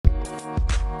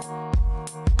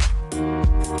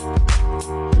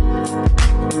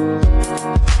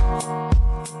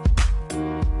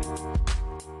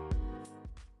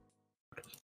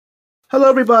Hello,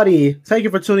 everybody. Thank you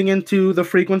for tuning into The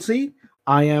Frequency.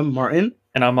 I am Martin,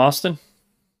 And I'm Austin.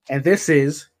 and this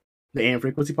is the AM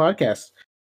Frequency Podcast.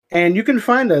 And you can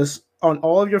find us on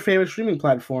all of your favorite streaming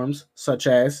platforms, such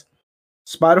as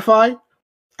Spotify,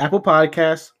 Apple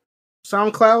Podcasts,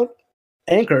 SoundCloud,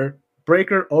 Anchor,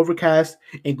 Breaker, Overcast,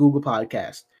 and Google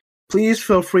Podcasts. Please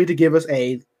feel free to give us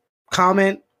a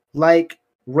comment, like,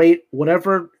 rate,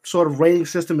 whatever sort of rating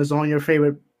system is on your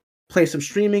favorite place of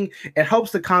streaming. It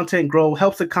helps the content grow,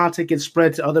 helps the content get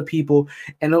spread to other people,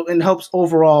 and helps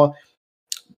overall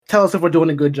tell us if we're doing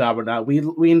a good job or not.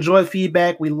 We enjoy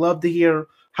feedback. We love to hear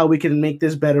how we can make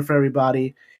this better for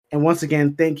everybody. And once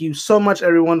again, thank you so much,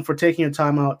 everyone, for taking your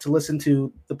time out to listen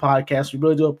to the podcast. We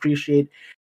really do appreciate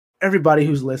everybody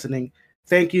who's listening.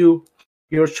 Thank you.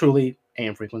 Yours truly,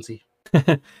 AM Frequency.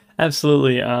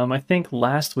 Absolutely. I think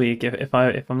last week, if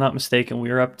I'm not mistaken, we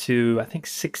were up to I think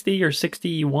 60 or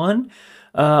 61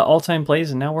 all-time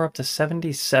plays, and now we're up to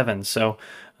 77. So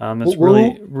that's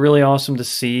really awesome to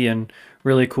see, and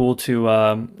really cool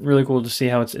to see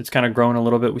how it's kind of grown a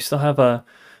little bit. We still have a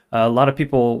lot of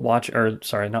people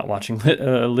listening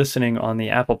on the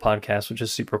Apple Podcast, which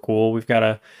is super cool. We've got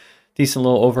a decent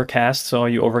little Overcast, so all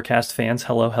you Overcast fans,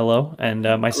 hello, and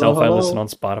myself, hello. I listen on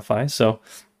Spotify, so.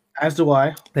 As do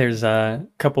I. There's a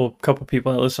couple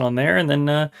people that listen on there, and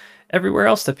then everywhere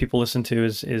else that people listen to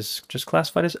is just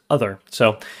classified as other.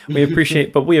 So we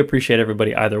appreciate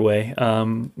everybody either way.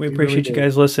 We appreciate you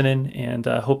guys listening, and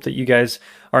hope that you guys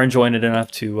are enjoying it enough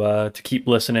to keep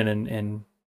listening and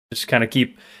just kind of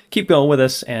keep going with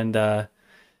us and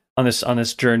on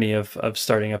this journey of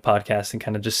starting a podcast and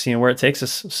kind of just seeing where it takes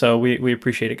us. So we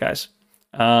appreciate it, guys.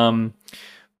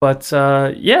 But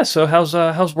so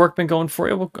how's work been going for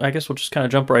you? Well, I guess we'll just kind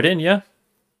of jump right in, yeah.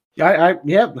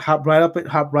 Hop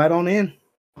right on in.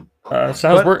 So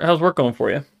how's work going for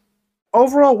you?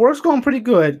 Overall, work's going pretty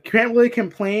good. Can't really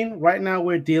complain. Right now,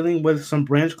 we're dealing with some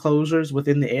branch closures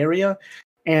within the area,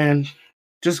 and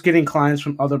just getting clients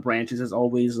from other branches is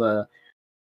always I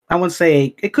wouldn't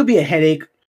say it could be a headache.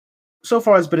 So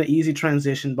far, it's been an easy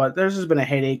transition, but there's just been a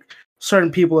headache.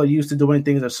 Certain people are used to doing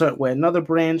things a certain way, another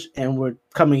branch, and we're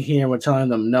coming here and we're telling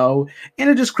them no, and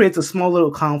it just creates a small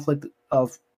little conflict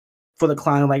for the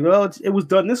client. Like, well, it was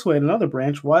done this way in another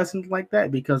branch. Why isn't it like that?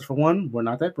 Because for one, we're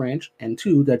not that branch, and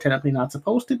two, they're technically not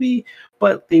supposed to be,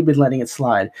 but they've been letting it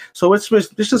slide. So it's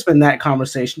just been that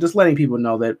conversation, just letting people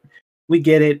know that we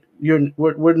get it.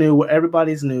 We're new.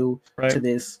 Everybody's new to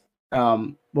this.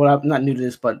 Well, I'm not new to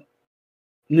this, but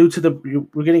new to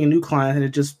we're getting a new client, and it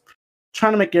just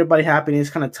trying to make everybody happy. And it's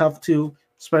kind of tough too,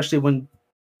 especially when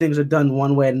things are done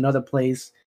one way at another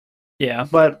place. Yeah.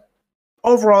 But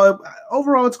overall,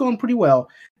 it's going pretty well.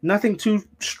 Nothing too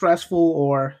stressful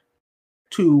or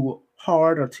too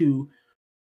hard or too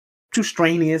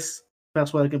strenuous.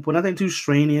 That's what I can put. Nothing too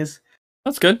strenuous.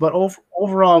 That's good. But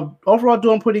overall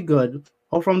doing pretty good.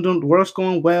 Overall, work's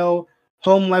going well.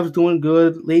 Home life's doing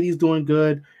good. Ladies doing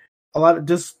good. A lot of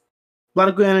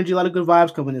good energy, a lot of good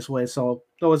vibes coming this way. So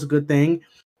that was a good thing.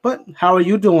 But how are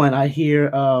you doing? I hear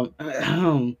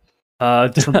some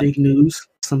big news.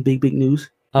 Some big news.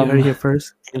 You heard it here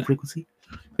first. In Frequency.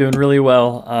 Doing really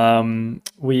well.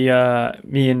 Me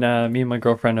and my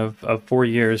girlfriend of 4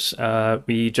 years,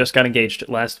 we just got engaged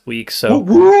last week.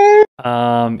 So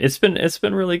it's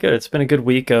been really good. It's been a good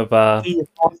week of he is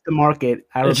off the market.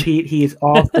 I repeat, he is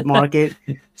off the market.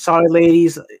 Sorry,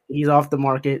 ladies, he's off the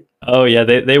market. Oh yeah,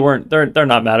 they're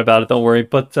not mad about it, don't worry.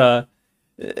 But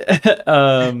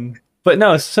but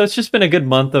no, so it's just been a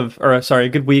good a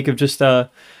good week of just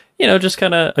just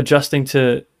kind of adjusting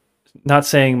to not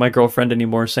saying my girlfriend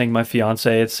anymore, saying my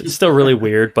fiance. It's still really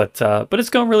weird, but it's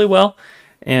going really well.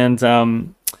 And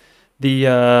so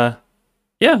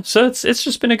it's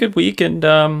just been a good week, and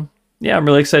I'm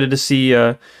really excited to see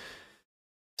how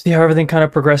everything kind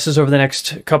of progresses over the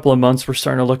next couple of months. We're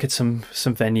starting to look at some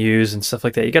venues and stuff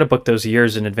like that. You got to book those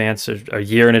years in advance, or a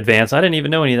year in advance. I didn't even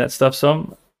know any of that stuff, so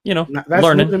I'm that's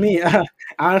learning. New to me.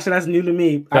 Honestly, that's new to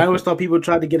me. Definitely. I always thought people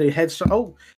tried to get a head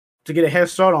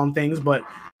start on things, but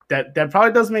that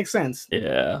probably does make sense.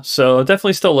 Yeah, so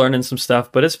definitely still learning some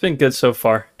stuff, but it's been good so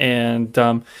far. And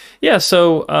but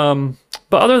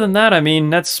other than that, I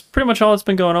mean, that's pretty much all that's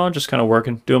been going on. Just kind of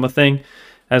working, doing my thing,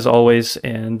 as always.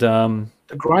 And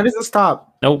the grind doesn't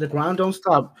stop. Nope. The grind don't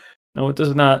stop. No, it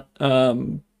does not.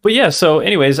 But yeah, so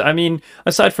anyways, I mean,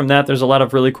 aside from that, there's a lot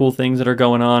of really cool things that are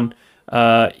going on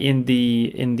in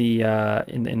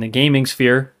the gaming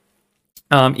sphere.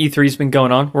 E3's been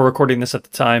going on. We're recording this at the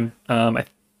time.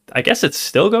 I guess it's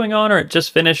still going on, or it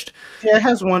just finished. Yeah, it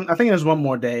has one. I think there's one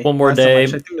more day. One more day.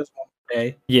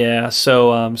 day. Yeah,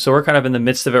 so we're kind of in the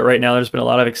midst of it right now. There's been a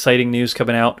lot of exciting news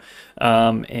coming out,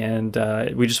 and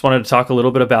we just wanted to talk a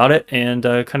little bit about it and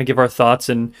kind of give our thoughts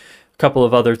and a couple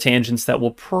of other tangents that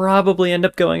will probably end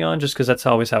up going on, just because that's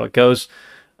always how it goes.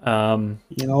 You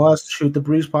know us, Shoot the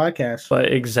Breeze podcast.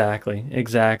 But exactly.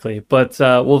 But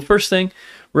well, the first thing,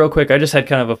 real quick, I just had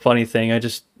kind of a funny thing. I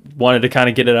just wanted to kind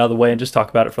of get it out of the way and just talk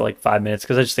about it for like 5 minutes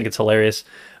because I just think it's hilarious.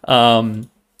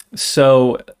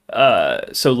 So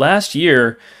last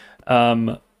year,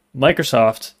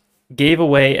 Microsoft gave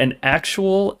away an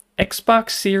actual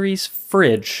Xbox Series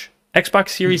fridge, Xbox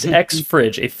Series X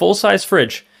fridge, a full-size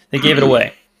fridge. They gave it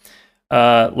away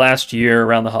last year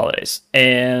around the holidays.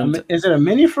 And is it a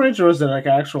mini fridge or is it like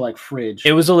an actual like fridge?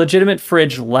 it was a legitimate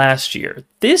fridge last year.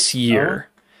 This year,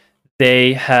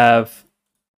 they have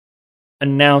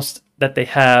announced that they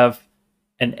have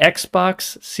an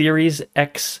Xbox Series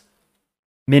X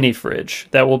mini fridge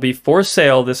that will be for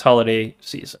sale this holiday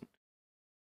season.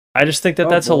 I just think that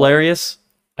that's hilarious.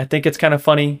 I think it's kind of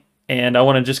funny, and I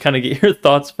want to just kind of get your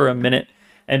thoughts for a minute.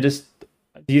 And just,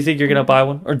 do you think you're gonna buy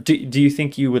one, or do you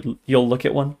think you'll look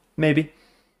at one maybe?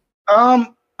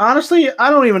 Honestly, I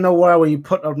don't even know why would you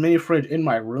put a mini fridge in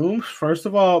my room, first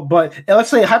of all. But let's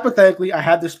say hypothetically, I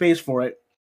had the space for it,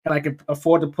 and I could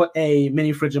afford to put a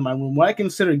mini fridge in my room. Would I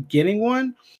consider getting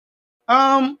one?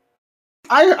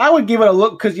 I would give it a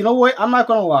look because you know what? I'm not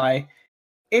gonna lie,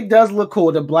 it does look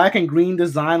cool. The black and green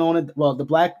design on it. Well, the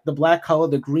black color,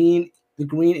 the green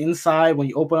inside when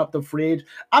you open up the fridge.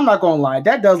 I'm not gonna lie,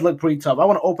 that does look pretty tough. I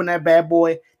want to open that bad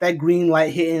boy, that green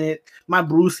light hitting it. My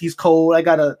brewski's cold. I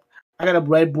got a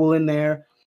Red Bull in there.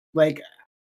 Like,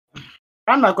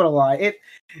 I'm not gonna lie,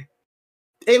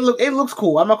 it looks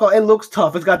cool. I'm not gonna. It looks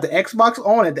tough. It's got the Xbox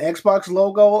on it, the Xbox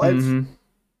logo.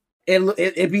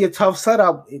 It'd be a tough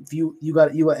setup if you an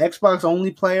Xbox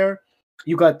only player.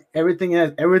 You got everything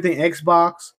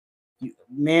Xbox.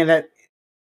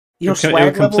 Your swag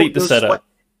level, complete the setup.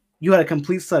 You had a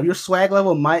complete setup. Your swag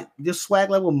level might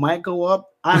go up.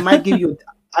 I might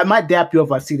dap you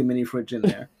if I see the mini fridge in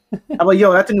there. I'm like,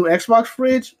 yo, that's a new Xbox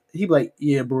fridge. He'd be like,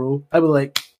 yeah, bro. I'd be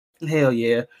like, hell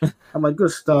yeah. I'm like,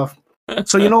 good stuff.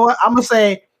 So you know what? I'm gonna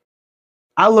say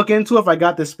I'll look into if I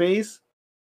got the space.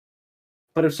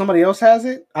 But if somebody else has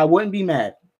it, I wouldn't be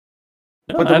mad.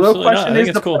 No, but the real question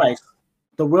is the cool. price.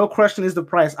 The real question is the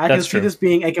price. I can see this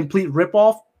being a complete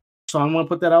ripoff. So I'm going to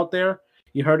put that out there.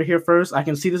 You heard it here first. I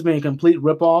can see this being a complete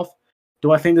ripoff.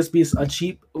 Do I think this be a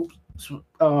cheap? Do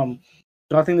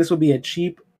I think this would be a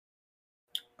cheap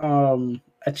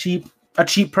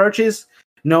purchase?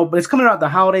 No, but it's coming out the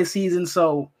holiday season.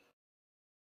 So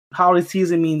holiday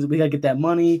season means we gotta get that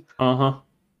money. I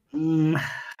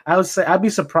would say I'd be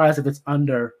surprised if it's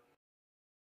under.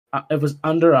 If it was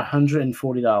under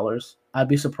 $140, I'd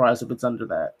be surprised if it's under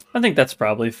that. I think that's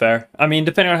probably fair. I mean,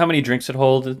 depending on how many drinks it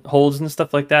holds and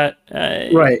stuff like that.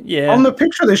 Right. Yeah. On the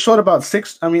picture, they showed about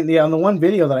 6. I mean, on the one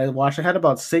video that I watched, it had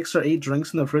about 6 or 8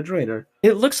 drinks in the refrigerator.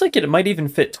 It looks like it might even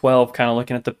fit 12. Kind of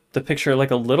looking at the picture,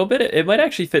 like a little bit. It might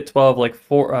actually fit 12. Like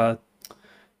 4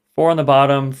 on the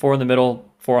bottom, 4 in the middle,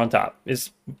 4 on top.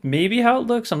 Is maybe how it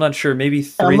looks. I'm not sure. Maybe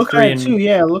 3. I'm looking at it too.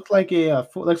 Yeah, it looks like they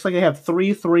have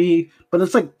 3, but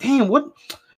it's like, damn, what?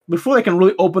 Before they can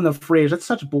really open the fridge, that's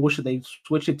such bullshit. They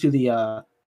switched it to the ad.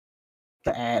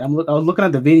 I was looking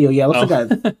at the video. Yeah, it looks like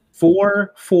a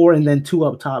 4, and then 2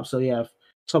 up top. So yeah,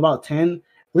 so about 10. At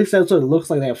least that's what it looks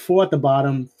like. They have 4 at the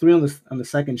bottom, 3 on the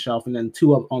second shelf, and then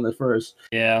 2 up on the first.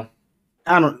 Yeah.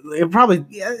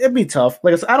 It'd be tough.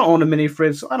 Like I said, I don't own a mini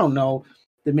fridge, so I don't know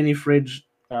the mini fridge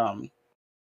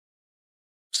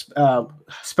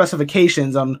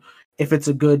specifications on if it's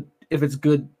good,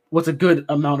 what's a good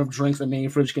amount of drinks a mini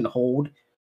fridge can hold.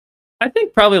 I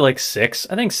think probably like 6.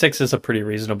 I think 6 is a pretty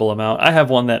reasonable amount. I have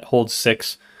one that holds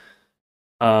 6.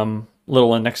 Little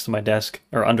one next to my desk,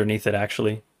 or underneath it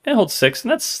actually. It holds 6,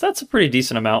 and that's a pretty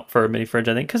decent amount for a mini fridge,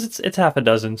 I think, because it's half a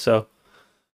dozen. So,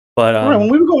 but right, when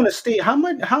we were going to state, how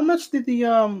much did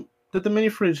the mini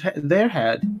fridge there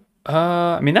had?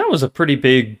 I mean, that was a pretty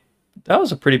big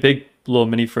little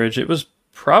mini fridge. It was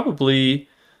probably,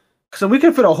 so we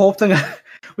could fit a whole thing.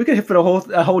 We could fit a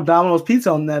whole Domino's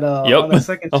pizza on that. On that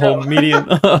second whole medium.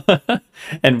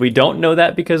 And we don't know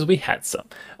that because we had some.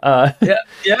 Yeah.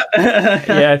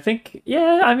 Yeah, I think.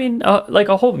 Yeah, I mean, like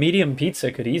a whole medium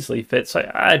pizza could easily fit.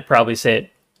 So I'd probably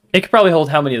say it could probably hold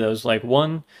how many of those? Like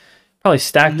one, probably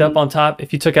stacked up on top.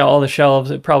 If you took out all the shelves,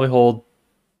 it'd probably hold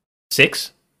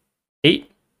 6,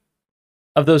 8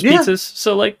 of those pizzas.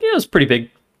 So like, yeah, it was pretty big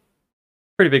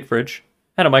fridge.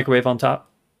 Had a microwave on top.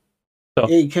 So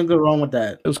yeah, you can't go wrong with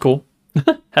that. It was cool.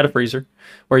 Had a freezer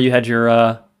where you had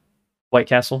your White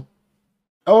Castle.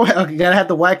 Oh, okay, gotta have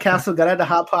the White Castle, gotta have the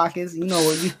Hot Pockets. You know,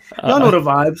 y'all know Uh, the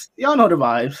vibes. Y'all know the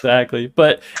vibes. exactly.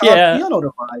 But Cup, yeah, y'all know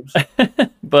the vibes.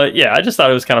 but yeah, I just thought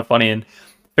it was kind of funny and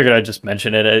figured I'd just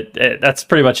mention it. That's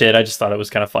pretty much it. I just thought it was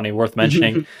kind of funny, worth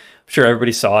mentioning. I'm sure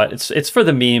everybody saw it. It's for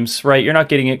the memes, right? You're not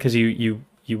getting it because you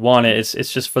want it.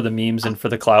 It's just for the memes and for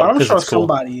the But clout I'm because sure it's cool.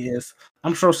 somebody is.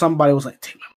 I'm sure somebody was like,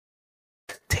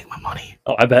 take my money.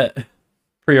 Oh, I bet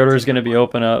pre-order is going to be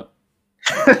open up.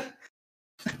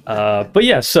 But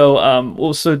yeah, so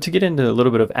well, so to get into a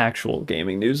little bit of actual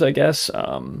gaming news, I guess. So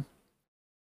I'm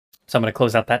going to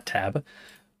close out that tab.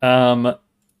 Um,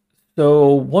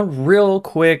 so one real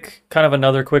quick, kind of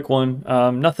another quick one.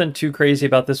 Nothing too crazy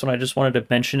about this one. I just wanted to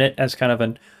mention it as kind of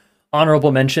an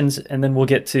honorable mentions, and then we'll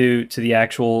get to the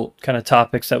actual kind of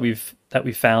topics that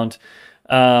we found.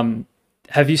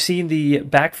 Have you seen the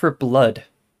Back for Blood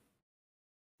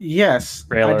Yes,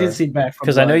 I did trailer? see Back for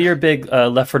Because I know Blood. you're a big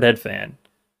Left 4 Dead fan.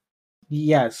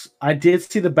 Yes, I did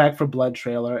see the Back for Blood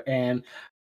trailer, and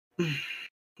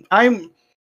I'm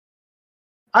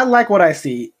I like what I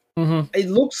see. Mm-hmm. It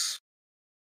looks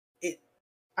it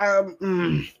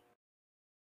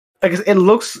like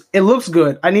it looks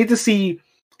good. I need to see,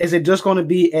 is it just going to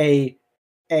be a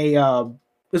is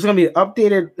it going to be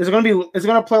updated? Is it going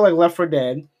to play like Left 4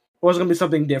 Dead, or is it going to be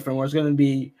something different? Where it's going to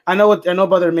be, I know,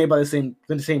 but they're made by the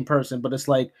same person, but it's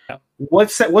like Yeah.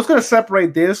 what's going to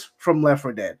separate this from Left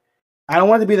 4 Dead? I don't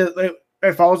want it to be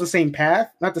it follows the same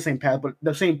path, not the same path, but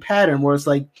the same pattern where it's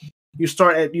like you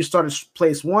start at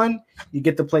place 1, you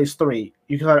get to place 3.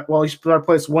 You start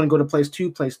place 1, go to place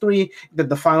 2, place 3, then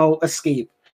the final escape.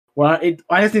 Well,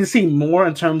 I just need to see more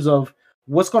in terms of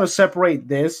what's going to separate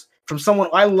this from someone.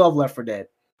 I love Left 4 Dead.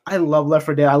 I love Left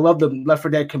 4 Dead. I love the Left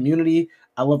 4 Dead community.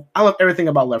 I love everything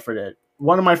about Left 4 Dead.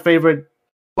 One of my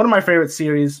favorite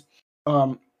series.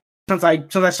 Um, since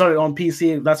I started on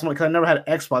PC, that's because I never had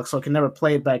an Xbox, so I could never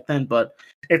play it back then. But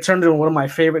it turned into one of my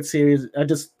favorite series. I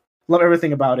just love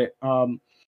everything about it.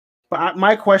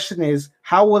 My question is,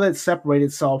 how will it separate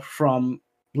itself from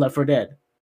Left 4 Dead?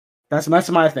 That's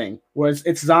my thing. Where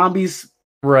it's zombies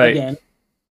Right. again,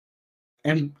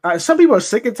 and some people are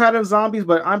sick and tired of zombies,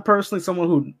 but I'm personally someone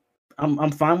who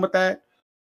I'm fine with that.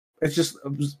 It's just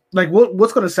like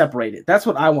what's going to separate it? That's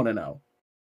what I want to know.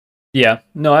 Yeah,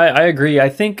 no, I agree. I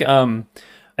think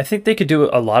they could do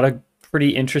a lot of pretty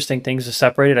interesting things to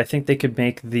separate it. I think they could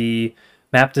make the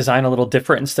map design a little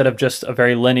different instead of just a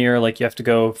very linear, like you have to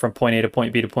go from point A to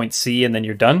point B to point C and then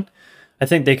you're done. I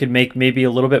think they could make maybe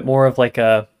a little bit more of like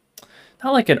a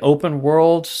not like an open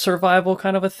world survival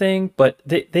kind of a thing, but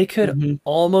they could Mm-hmm.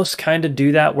 almost kind of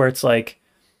do that where it's like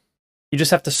you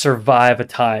just have to survive a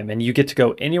time and you get to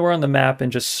go anywhere on the map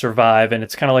and just survive, and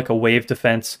it's kind of like a wave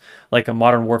defense, like a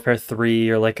Modern Warfare 3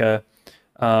 or like a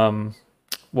um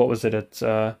what was it, it's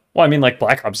well, I mean like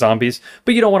Black Ops Zombies,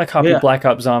 but you don't want to copy Yeah, Black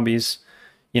Ops Zombies,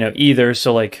 either,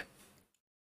 so like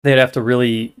they'd have to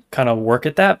really kind of work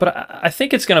at that, but I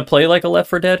think it's going to play like a Left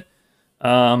 4 Dead.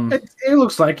 it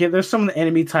looks like it. There's some of the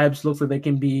enemy types looks like they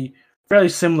can be fairly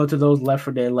similar to those Left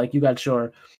 4 Dead. Like you got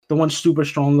the one super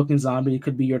strong looking zombie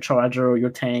could be your charger or your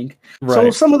tank. So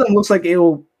Right. some of them looks like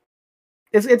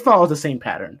it follows the same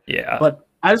pattern. Yeah. But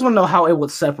I just want to know how it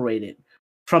would separate it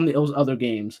from those other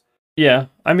games. Yeah,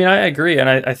 I mean, I agree, and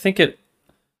I think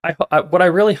what I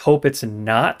really hope it's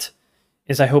not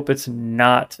is I hope it's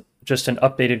not just an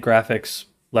updated graphics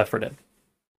Left 4 Dead.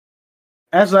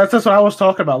 That's what I was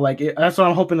talking about. Like that's what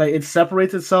I'm hoping. Like it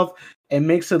separates itself and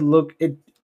makes it look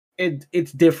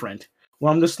it's different.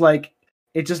 Where I'm just like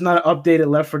it's just not an updated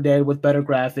Left 4 Dead with better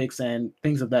graphics and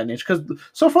things of that nature. Because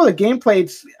so far the gameplay,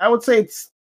 I would say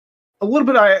it's a little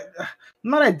bit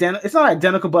not identical. It's not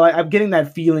identical, but I'm getting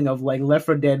that feeling of like Left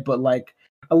 4 Dead, but like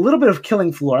a little bit of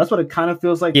Killing Floor. That's what it kind of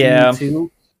feels like to me Yeah,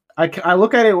 too. I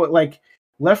look at it with like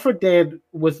Left 4 Dead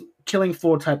with Killing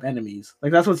Floor type enemies.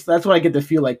 Like that's what I get to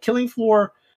feel like. Killing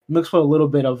Floor mixed with a little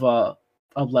bit of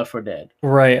Left 4 Dead.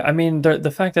 right. I mean,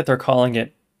 the fact that they're calling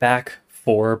it Back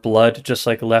for Blood, just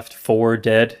like Left 4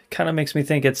 Dead, kind of makes me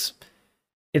think it's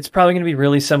probably going to be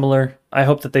really similar. I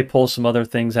hope that they pull some other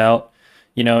things out.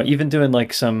 Even doing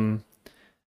like some.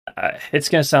 It's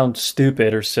going to sound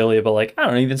stupid or silly, but like I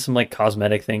don't know, even some like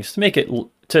cosmetic things to make it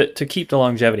to keep the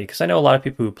longevity. Because I know a lot of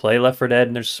people who play Left 4 Dead,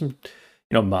 and there's some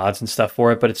mods and stuff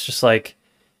for it, but it's just like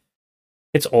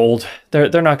it's old.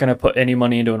 They're not going to put any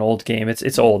money into an old game.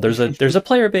 It's old. There's a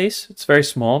player base. It's very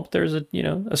small, but there's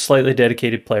a slightly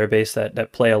dedicated player base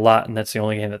that play a lot, and that's the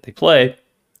only game that they play.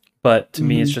 But to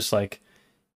me, it's just like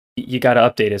you got to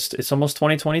update it. It's almost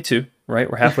 2022, right?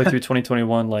 We're halfway through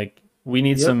 2021. Like we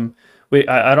need some.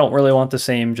 I don't really want the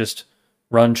same just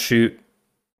run shoot,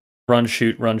 run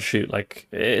shoot, run shoot. Like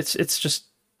it's just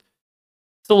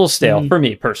a little stale Mhm. for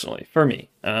me personally. For me,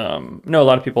 I know a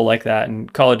lot of people like that,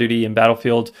 and Call of Duty and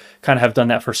Battlefield kind of have done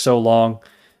that for so long.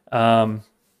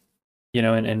 You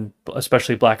know, and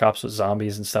especially Black Ops with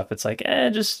zombies and stuff. It's like,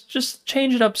 just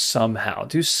change it up somehow.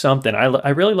 Do something. I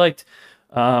really liked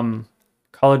Call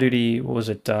of Duty. What was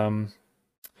it?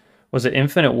 Was it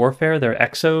Infinite Warfare? They're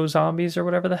exo zombies or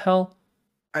whatever the hell,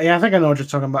 Yeah, I think I know what you're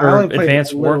talking about. I or only played a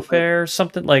Advanced little bit, Warfare,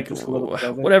 something like just a little bit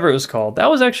of it. whatever it was called. That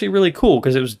was actually really cool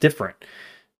because it was different.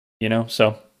 You know,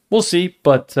 so we'll see.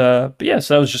 But yeah,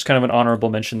 so that was just kind of an honorable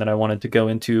mention that I wanted to go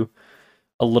into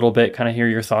a little bit, kind of hear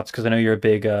your thoughts because I know you're a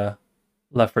big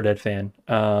Left 4 Dead fan.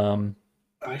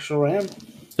 I sure am.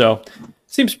 So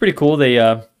seems pretty cool. They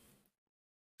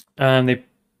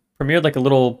premiered like a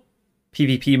little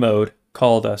PvP mode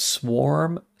called a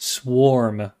swarm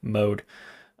mode,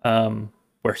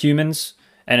 where humans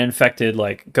and infected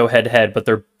like go head to head, but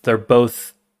they're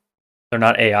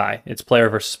not AI. It's player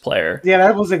versus player. Yeah,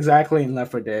 that was exactly in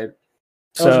Left 4 Dead.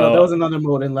 There was another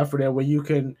mode in Left 4 Dead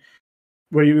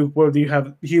where you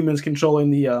have humans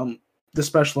controlling the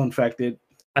special infected.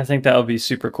 I think that would be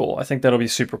super cool. I think that'll be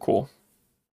super cool.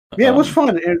 Yeah, it was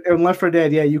fun. In Left 4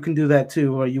 Dead, yeah, you can do that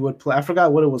too. Or you would play. I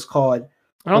forgot what it was called.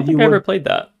 I don't think I ever played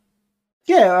that.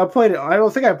 Yeah, I played it. I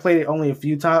don't think I played it only a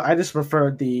few times. I just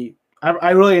preferred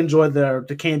I really enjoyed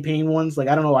the campaign ones. Like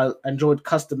I don't know, I enjoyed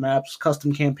custom maps,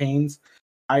 custom campaigns.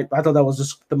 I thought that was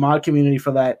just the mod community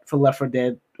for Left 4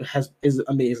 Dead is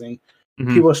amazing.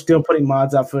 Mm-hmm. People are still putting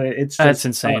mods out for it. It's just, that's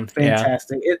insane.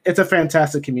 Fantastic. Yeah. It's a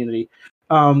fantastic community.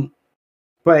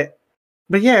 But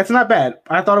yeah, it's not bad.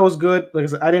 I thought it was good. Like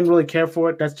I didn't really care for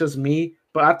it. That's just me.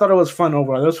 But I thought it was fun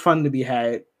overall. It was fun to be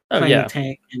had playing the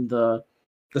tank and the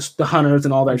hunters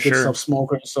and all that good stuff,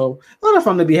 smokers. So a lot of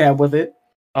fun to be had with it.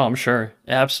 Oh, I'm sure.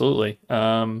 Absolutely.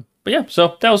 But yeah,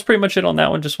 so that was pretty much it on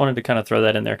that one. Just wanted to kind of throw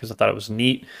that in there because I thought it was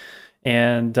neat.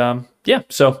 And yeah,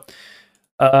 so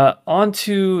on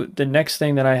to the next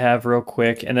thing that I have real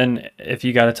quick. And then if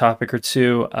you got a topic or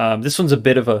two, this one's a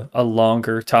bit of a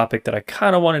longer topic that I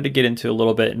kind of wanted to get into a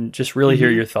little bit and just really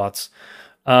hear your thoughts.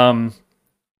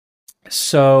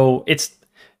 So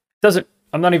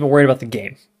I'm not even worried about the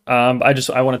game. I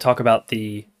want to talk about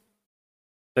the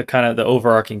kind of the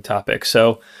overarching topic.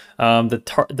 So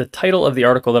the title of the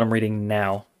article that I'm reading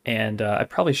now, and I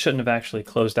probably shouldn't have actually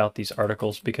closed out these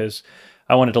articles because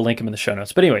I wanted to link them in the show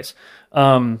notes. But anyways,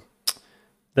 the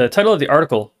title of the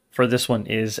article for this one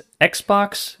is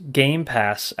Xbox Game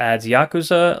Pass adds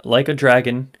Yakuza Like a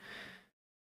Dragon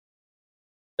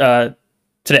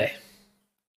today.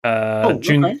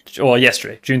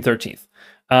 Yesterday, June 13th.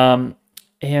 I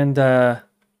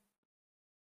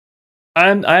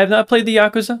have not played the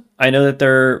Yakuza. I know that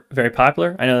they're very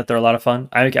popular. I know that they're a lot of fun.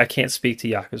 I can't speak to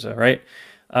Yakuza, right?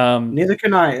 Neither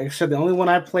can I. Except the only one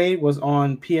I played was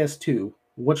on PS2.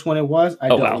 Which one it was, I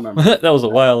don't remember. That was a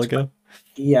while ago.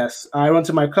 Yes, I went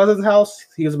to my cousin's house.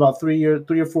 He was about 3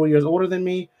 or 4 years older than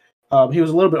me. He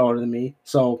was a little bit older than me,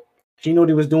 so he knew what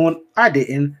he was doing. I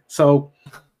didn't. So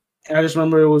I just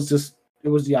remember it was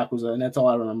Yakuza, and that's all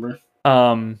I remember.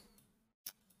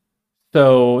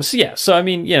 So yeah. So I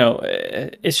mean, you know,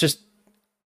 it's just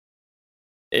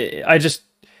I'm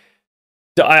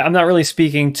not really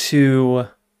speaking to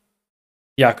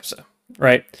Yakuza,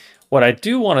 right? What I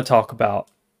do want to talk about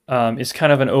is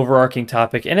kind of an overarching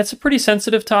topic, and it's a pretty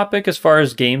sensitive topic as far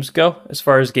as games go, as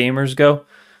far as gamers go.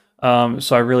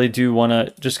 So I really do want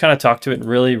to just kind of talk to it and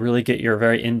really, really get your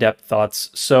very in-depth thoughts.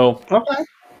 So, okay.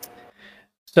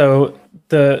 So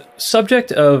the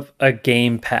subject of a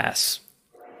Game Pass,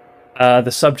 the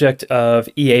subject of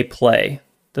EA Play,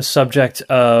 the subject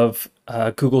of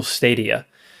Google Stadia,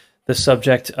 the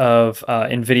subject of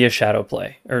NVIDIA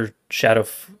Shadowplay, or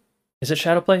is it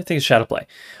Shadowplay? I think it's Shadowplay.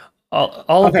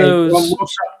 All of those.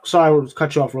 Sorry, I will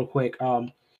cut you off real quick.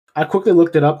 I quickly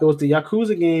looked it up. It was the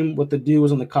Yakuza game with the dude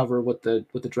was on the cover with the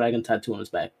dragon tattoo on his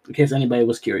back. In case anybody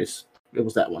was curious, it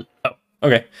was that one. Oh,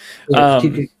 okay.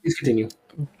 Please continue.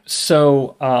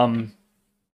 So,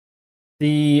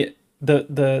 the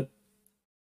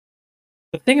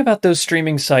thing about those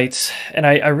streaming sites, and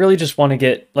I really just want to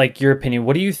get like your opinion.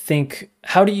 What do you think?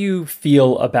 How do you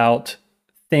feel about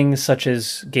things such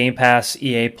as Game Pass,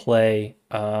 EA Play,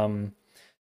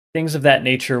 things of that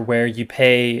nature, where you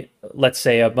pay, let's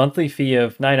say, a monthly fee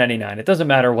of $9.99. It doesn't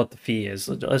matter what the fee is.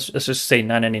 Let's just say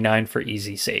 $9.99 for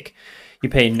easy's sake. You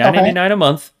pay $9.99 a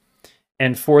month,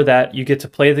 and for that, you get to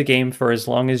play the game for as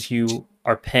long as you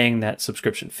are paying that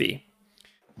subscription fee.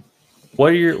 What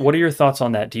are your thoughts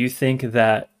on that? Do you think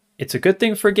that it's a good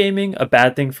thing for gaming, a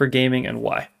bad thing for gaming, and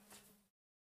why?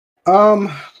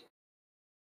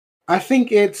 I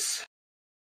think it's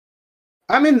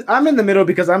I'm in the middle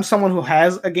because I'm someone who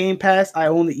has a Game Pass. I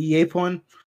own the EA one,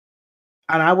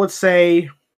 and I would say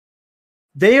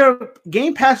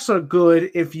Game Passes are good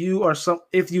if you are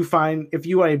if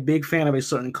you are a big fan of a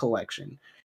certain collection.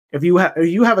 If you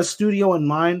have a studio in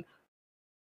mind,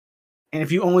 and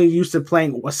if you only used to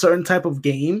playing a certain type of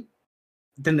game,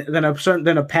 then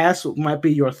a pass might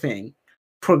be your thing.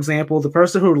 For example, the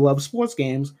person who loves sports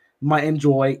games might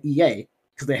enjoy EA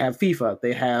because they have FIFA.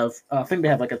 They have I think they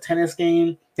have like a tennis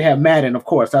game. They have Madden, of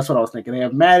course. That's what I was thinking. They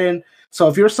have Madden. So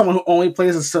if you're someone who only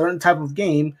plays a certain type of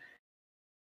game,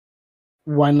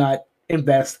 why not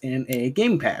invest in a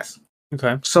Game Pass?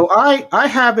 Okay. So I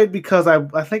have it because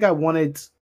I think I wanted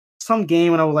some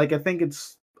game, and I was like, I think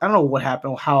it's I don't know what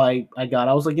happened, how I got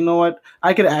it. I was like, you know what?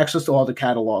 I could access to all the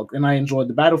catalog, and I enjoyed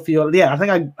the Battlefield. Yeah, I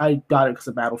think I got it because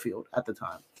of Battlefield at the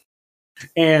time,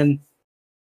 and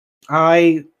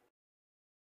I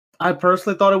I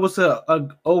personally thought it was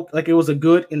like it was a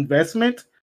good investment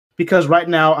because right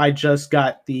now I just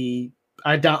got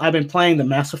I've been playing the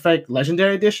Mass Effect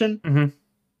Legendary Edition Mm-hmm.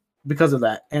 because of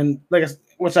that, and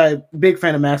which I big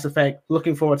fan of Mass Effect.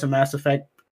 Looking forward to Mass Effect.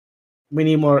 We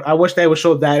need more. I wish they would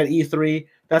show that at E3.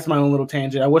 That's my own little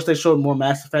tangent. I wish they showed more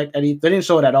Mass Effect at E3. They didn't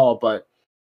show it at all, but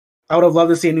I would have loved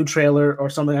to see a new trailer or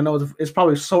something. I know it's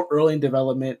probably so early in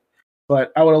development,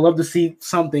 but I would have loved to see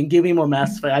something. Give me more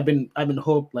Mass Effect. I've been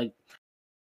hooked. Like,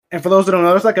 and for those that don't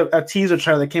know, there's like a teaser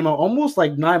trailer that came out almost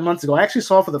like 9 months ago. I actually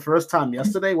saw it for the first time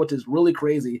yesterday, which is really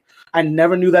crazy. I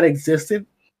never knew that existed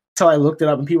until I looked it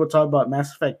up, and people talk about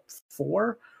Mass Effect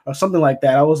 4 or something like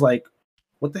that. I was like,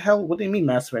 what the hell? What do you mean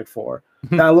Mass Effect 4?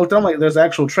 And I looked, I'm like, there's an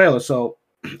actual trailer, so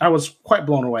I was quite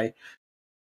blown away.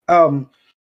 But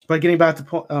getting back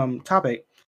to topic,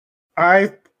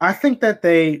 I I think that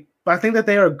they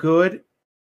are good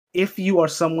if you are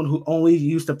someone who only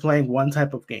used to playing one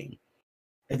type of game.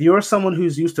 If you're someone who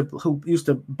used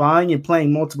to buying and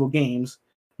playing multiple games,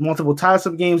 multiple types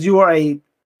of games, you're a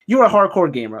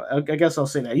hardcore gamer. I guess I'll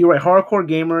say that you're a hardcore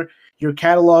gamer. Your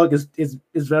catalog is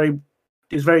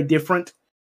very different,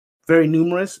 very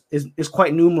numerous. Is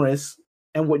quite numerous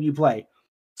in what you play.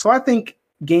 So I think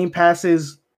Game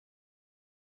Passes.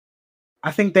 I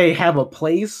think they have a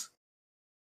place,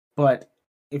 but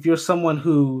if you're someone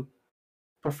who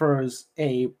prefers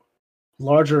a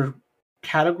larger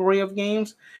category of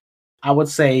games, I would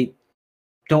say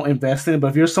don't invest in it. But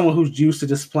if you're someone who's used to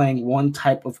just playing one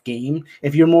type of game,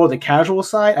 if you're more the casual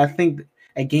side, I think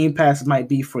a Game Pass might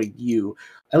be for you.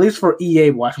 At least for EA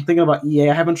Watch. I'm thinking about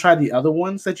EA. I haven't tried the other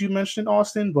ones that you mentioned,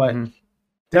 Austin, but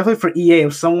definitely for EA,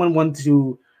 if someone wanted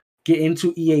to get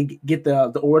into EA, get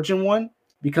the Origin one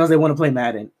because they want to play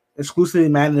Madden. Exclusively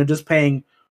Madden, they're just paying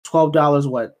 $12,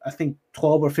 what? I think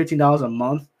 $12 or $15 a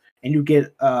month, and you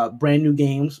get brand new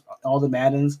games, all the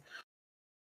Maddens.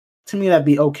 To me, that'd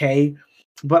be okay.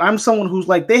 But I'm someone who's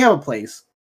like, they have a place.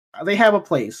 They have a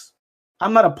place.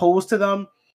 I'm not opposed to them,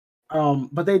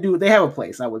 but they have a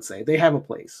place, I would say. They have a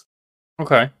place.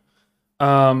 Okay.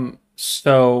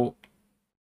 So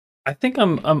I think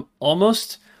I'm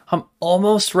almost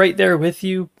right there with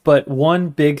you, but one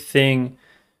big thing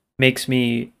makes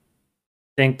me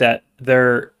think that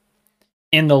they're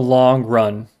in the long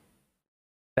run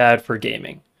bad for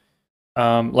gaming.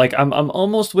 Like I'm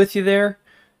almost with you there.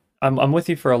 I'm with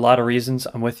you for a lot of reasons.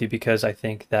 I'm with you because I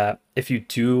think that if you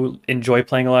do enjoy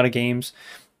playing a lot of games,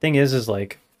 thing is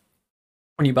like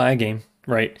when you buy a game,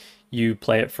 right? You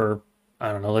play it for,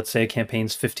 I don't know, let's say a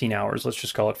campaign's 15 hours. Let's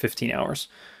just call it 15 hours,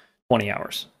 20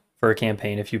 hours for a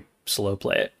campaign if you slow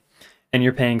play it. And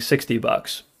you're paying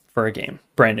 $60 for a game,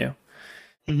 brand new.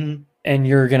 Mm-hmm. And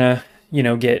you're gonna,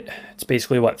 get, it's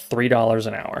basically what, $3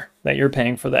 an hour that you're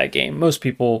paying for that game. Most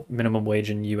people, minimum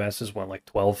wage in the US is what, like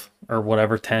 12 or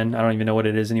whatever, 10. I don't even know what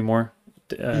it is anymore.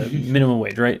 Minimum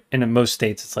wage, right? And in most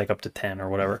states, it's like up to 10 or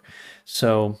whatever.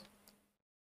 So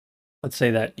let's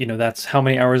say that, that's how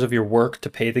many hours of your work to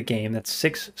pay the game. That's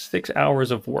six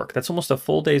hours of work. That's almost a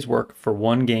full day's work for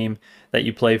one game that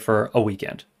you play for a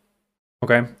weekend.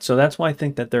 Okay, so that's why I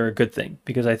think that they're a good thing,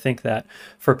 because I think that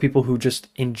for people who just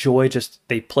enjoy,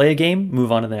 they play a game,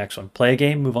 move on to the next one, play a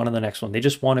game, move on to the next one. They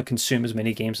just want to consume as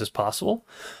many games as possible.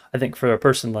 I think for a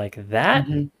person like that,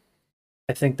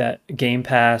 I think that Game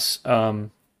Pass,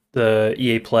 the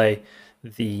EA Play,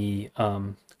 the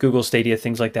Google Stadia,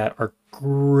 things like that are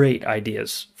great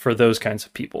ideas for those kinds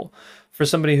of people. For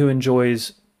somebody who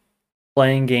enjoys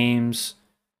playing games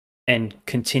and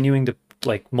continuing to,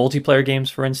 like multiplayer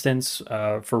games, for instance,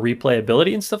 for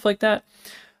replayability and stuff like that,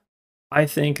 I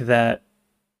think that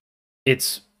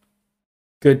it's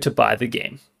good to buy the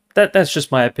game. That's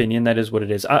just my opinion. That is what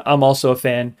it is. I'm also a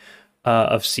fan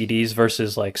of CDs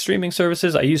versus like streaming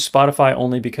services. I use Spotify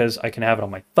only because I can have it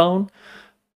on my phone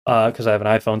because I have an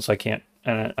iPhone, so I can't.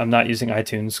 And I'm not using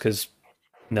iTunes because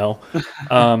no.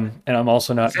 And I'm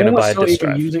also not going to buy a disc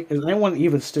drive. Is anyone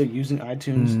even still using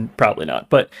iTunes? Probably not.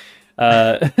 But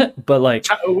but like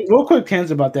real quick,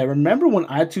 Ken's about that. Remember when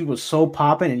iTunes was so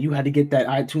popping and you had to get that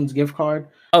iTunes gift card?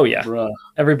 Oh yeah, bruh.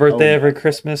 Every birthday, every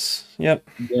Christmas. Yep.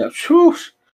 Yeah.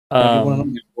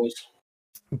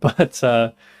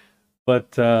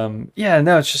 Yeah,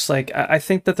 no, it's just like I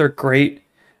think that they're great.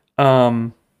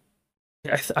 I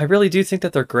really do think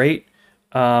that they're great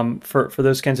for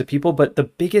those kinds of people. But the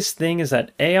biggest thing is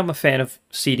that I'm a fan of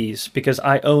CDs because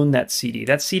I own that CD.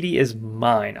 That CD is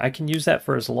mine. I can use that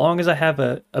for as long as I have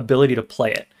a ability to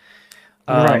play it.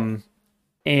 Right.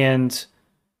 And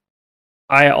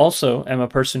I also am a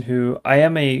person who I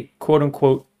am a quote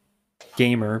unquote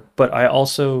gamer, but I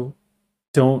also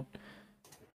don't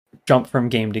jump from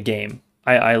game to game.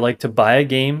 I like to buy a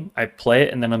game, I play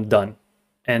it, and then I'm done.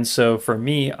 And so for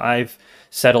me, I've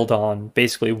settled on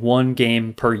basically one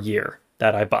game per year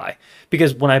that I buy.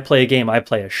 Because when I play a game, I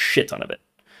play a shit ton of it.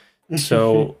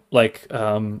 So like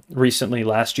recently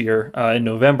last year in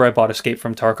November, I bought Escape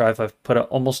from Tarkov. I've put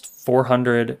almost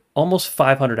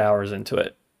 500 hours into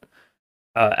it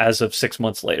as of 6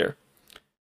 months later.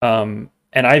 And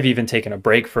I've even taken a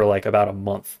break for like about a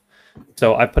month.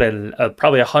 So I put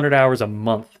probably 100 hours a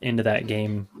month into that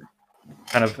game,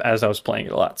 kind of as I was playing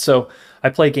it a lot. So I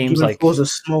play games like was a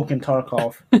smoke in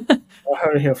Tarkov. I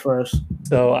heard it here first.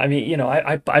 So I mean, you know,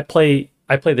 I play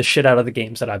the shit out of the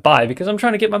games that I buy because I'm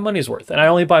trying to get my money's worth, and I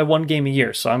only buy one game a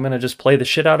year, so I'm gonna just play the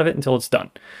shit out of it until it's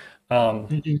done.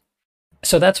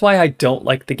 So that's why I don't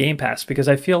like the Game Pass, because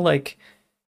I feel like,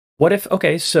 what if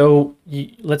so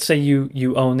let's say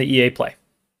you own the EA Play,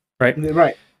 right?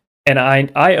 Right. And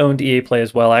I owned EA Play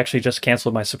as well. I actually just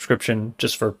canceled my subscription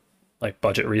just for like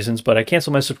budget reasons, but I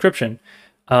canceled my subscription.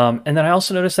 And then I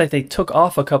also noticed that they took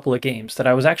off a couple of games that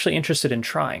I was actually interested in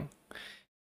trying.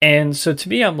 And so to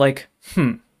me, I'm like,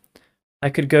 I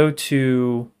could go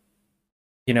to,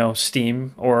 you know,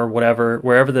 Steam or whatever,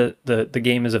 wherever the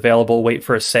game is available, wait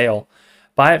for a sale,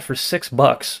 buy it for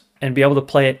 $6 and be able to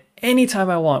play it anytime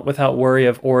I want without worry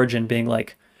of Origin being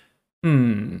like,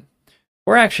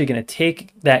 we're actually going to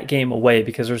take that game away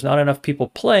because there's not enough people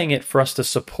playing it for us to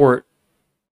support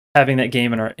having that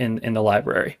game in the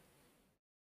library.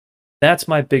 That's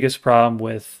my biggest problem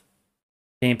with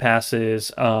Game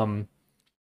Passes,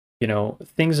 you know,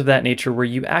 things of that nature where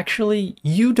you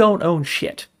don't own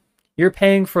shit. You're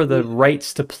paying for the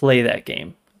rights to play that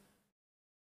game.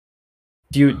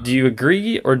 Do you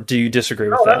agree or do you disagree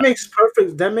with that?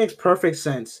 That makes perfect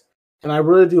sense. And I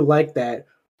really do like that.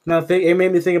 Now, it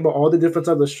made me think about all the different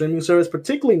types of streaming service,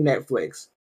 particularly Netflix.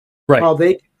 Right. How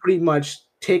they pretty much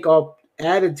take on.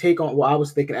 Well,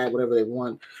 obviously they can add whatever they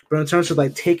want, but in terms of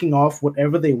like taking off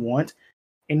whatever they want,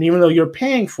 and even though you're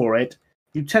paying for it,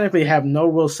 you technically have no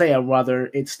real say on whether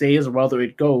it stays or whether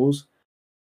it goes.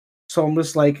 So I'm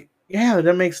just like, yeah,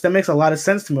 that makes a lot of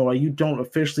sense to me. Why you don't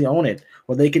officially own it,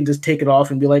 or they can just take it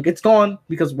off and be like, it's gone,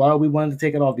 because why we wanted to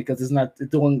take it off because it's not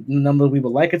doing the number we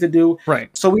would like it to do. Right.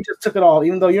 So we just took it all,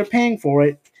 even though you're paying for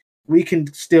it, we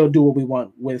can still do what we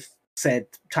want with said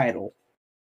title.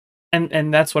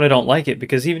 And that's what I don't like it,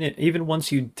 because even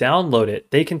once you download it,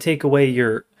 they can take away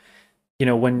your, you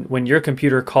know, when your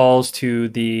computer calls to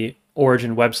the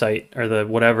Origin website or the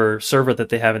whatever server that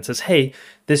they have and says, hey,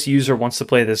 this user wants to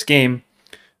play this game,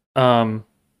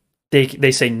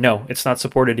 they say no, it's not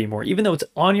supported anymore, even though it's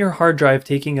on your hard drive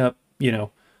taking up, you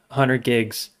know, 100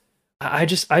 gigs. I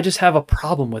just have a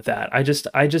problem with that. I just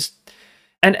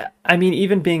and I mean,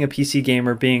 even being a PC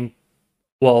gamer, being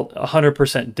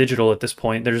 100% digital at this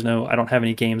point, I don't have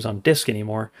any games on disc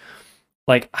anymore.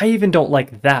 Like, I even don't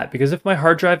like that, because if my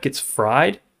hard drive gets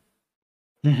fried,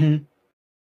 I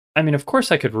mean, of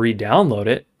course I could re-download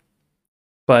it,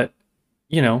 but,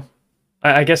 you know,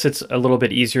 I guess it's a little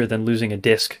bit easier than losing a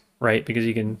disc, right? Because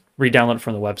you can re-download it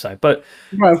from the website. But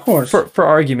right, of course, for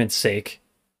argument's sake,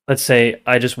 let's say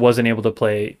I just wasn't able to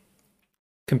play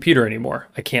computer anymore.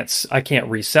 I can't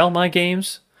resell my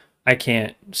games. I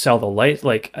can't sell the light.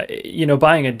 Like, you know,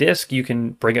 buying a disc, you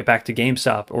can bring it back to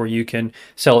GameStop, or you can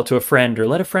sell it to a friend or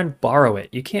let a friend borrow it.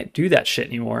 You can't do that shit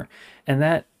anymore. And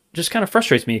that just kind of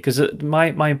frustrates me, because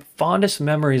my fondest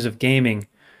memories of gaming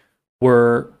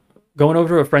were going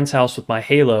over to a friend's house with my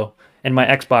Halo and my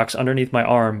Xbox underneath my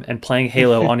arm and playing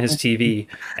Halo on his TV,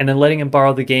 and then letting him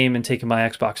borrow the game and taking my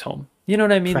Xbox home. You know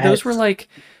what I mean? Facts. Those were like,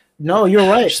 no, you're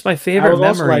right. Just my favorite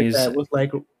memories. Like that with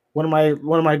like one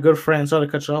of my good friends. Sorry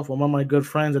to cut you off. One of my good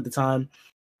friends at the time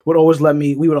would always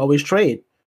we would always trade.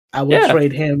 I would Yeah,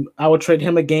 trade him. I would trade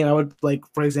him a game. I would like,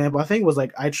 for example, I think it was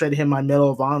like I traded him my Medal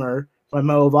of Honor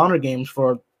games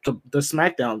for the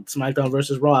SmackDown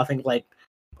versus Raw. I think like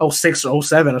 06 or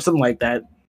 07 or something like that.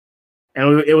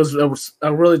 And it was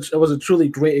a truly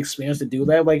great experience to do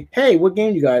that. Like, hey, what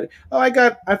game you got? Oh,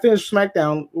 I finished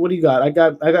SmackDown. What do you got? I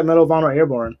got Medal of Honor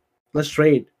Airborne. Let's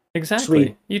trade. exactly.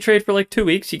 Sweet. You trade for like 2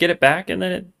 weeks, you get it back, and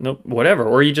then nope, whatever.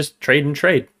 Or you just trade,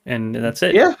 and that's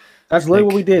it. Yeah, that's literally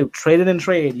what we Like, did. Traded and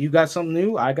trade. You got something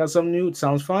new. I got something new. It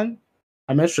sounds fun.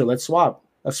 I'm interested. Let's swap.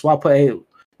 Let's swap. Hey,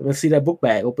 let's see that book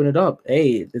bag. Open it up.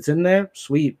 Hey, it's in there.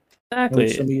 Sweet.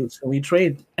 exactly. We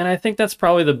trade. And I think that's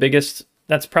probably the biggest.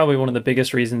 That's probably one of the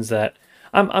biggest reasons that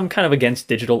I'm kind of against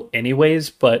digital, anyways.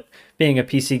 But being a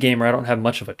PC gamer, I don't have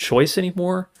much of a choice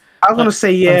anymore. I was gonna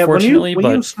say, yeah, Unfortunately, when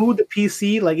you smooth the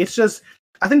PC, like it's just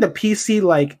I think the PC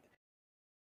like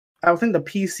I think the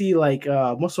PC like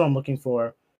what's what I'm looking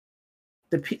for?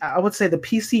 I would say the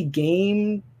PC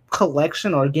game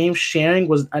collection or game sharing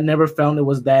was I never found it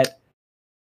was that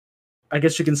I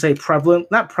guess you can say prevalent.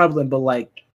 Not prevalent, but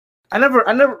like I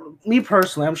never me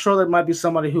personally, I'm sure there might be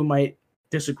somebody who might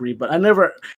disagree, but I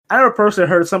never personally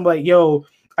heard somebody like, yo,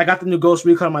 I got the new Ghost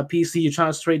Recon on my PC, you're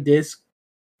trying to trade disc.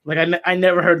 Like I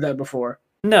never heard that before.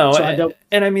 no. So I don't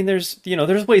And I mean, there's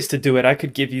ways to do it. I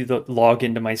could give you the log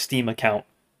into my Steam account,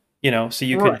 so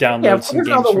you could right. Yeah, download some there's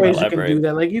games other from my ways you can library. do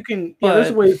that. Like you can there's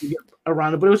But ways to get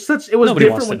around it, but it was nobody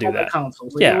wants different to with do other that.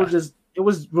 consoles. Like Yeah, it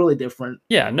was really different.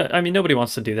 yeah. No, I mean, nobody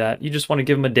wants to do that. You just want to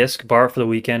give them a disc, borrow it for the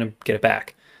weekend, and get it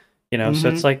back. So Hmm.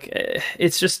 it's like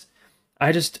it's just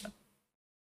I just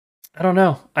I don't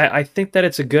know. I think that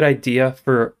it's a good idea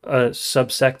for a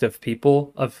subsect of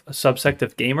people, of a subsect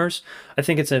of gamers. I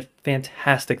think it's a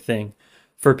fantastic thing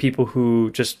for people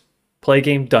who just play a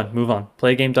game, done, move on.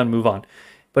 Play a game, done, move on.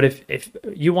 But if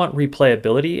you want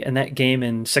replayability and that game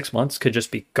in 6 months could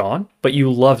just be gone, but you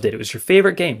loved it, it was your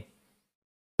favorite game,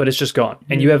 but it's just gone,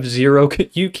 and you have zero,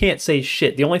 you can't say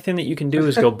shit. The only thing that you can do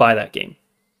is go buy that game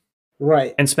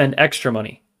Right. and spend extra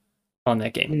money on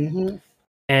that game. Hmm.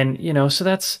 And so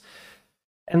that's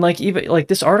and like even like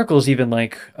this article is even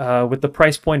like with the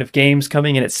price point of games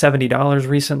coming in at $70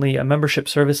 recently, a membership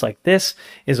service like this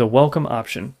is a welcome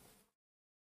option.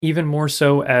 Even more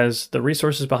so as the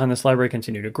resources behind this library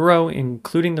continue to grow,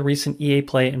 including the recent EA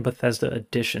Play and Bethesda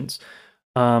additions.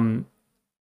 Um,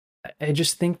 I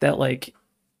just think that like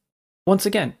once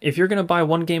again, if you're gonna buy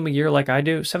one game a year like I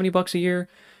do, $70 a year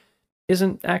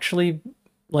isn't actually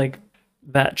like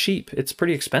that cheap. It's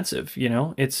pretty expensive.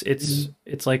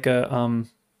 It's like a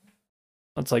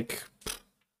it's like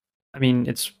I mean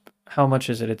it's how much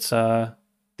is it? It's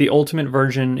the ultimate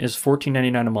version is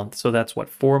 $14.99 a month. So that's what,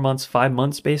 4 months, 5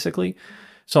 months basically.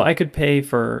 So I could pay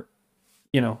for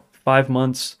 5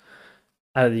 months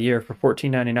out of the year for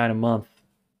 $14.99 a month,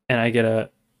 and I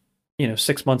get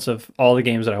 6 months of all the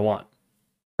games that I want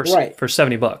Right. for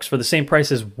 $70 for the same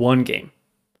price as one game.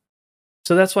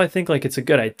 So that's why I think like it's a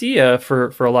good idea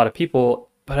for a lot of people,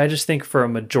 but I just think for a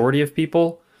majority of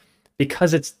people,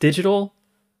 because it's digital,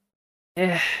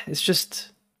 it's just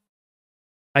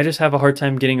I just have a hard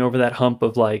time getting over that hump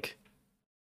of like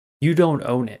you don't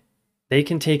own it. They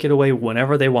can take it away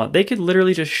whenever they want. They could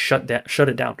literally just shut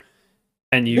it down,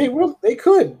 and They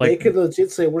could like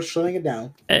legit say we're shutting it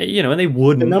down. and they The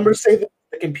wouldn't. numbers say that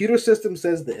the computer system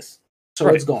says this, so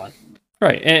Right. it's gone.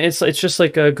 Right, and it's just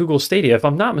like Google Stadia. If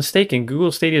I'm not mistaken,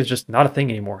 Google Stadia is just not a thing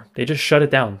anymore. They just shut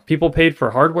it down. People paid for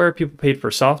hardware, people paid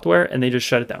for software, and they just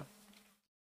shut it down.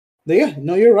 Yeah,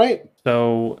 no, you're right.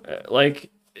 So, like,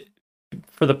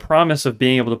 for the promise of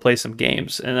being able to play some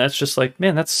games, and that's just like,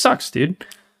 man, that sucks, dude.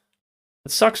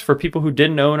 It sucks for people who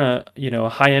didn't own a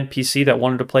high-end PC that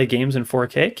wanted to play games in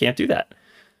 4K. Can't do that.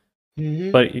 Hmm.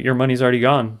 But your money's already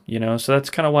gone. So that's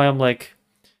kind of why I'm like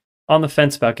on the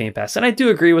fence about Game Pass. And I do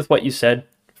agree with what you said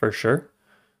for sure.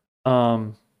 I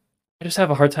just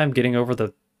have a hard time getting over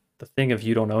the thing of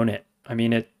you don't own it. I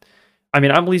mean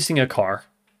I'm leasing a car.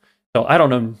 So I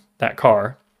don't own that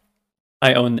car.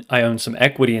 I own some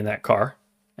equity in that car,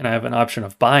 and I have an option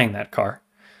of buying that car.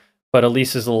 But a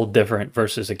lease is a little different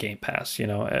versus a Game Pass.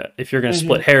 If you're going to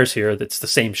split hairs here, that's the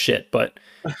same shit, but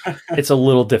it's a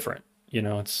little different.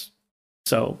 It's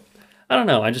so I don't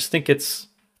know. I just think it's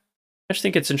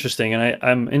interesting, and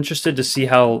I'm interested to see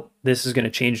how this is going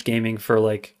to change gaming for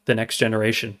like the next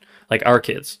generation, like our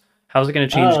kids. How's it going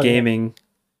to change gaming?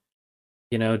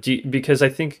 Because I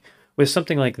think with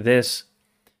something like this,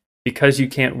 because you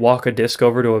can't walk a disc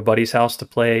over to a buddy's house to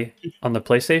play on the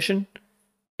PlayStation,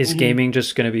 is gaming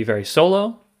just going to be very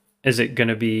solo? Is it going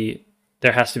to be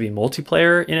there has to be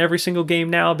multiplayer in every single game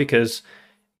now because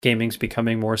gaming's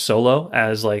becoming more solo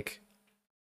as like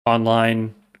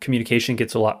online communication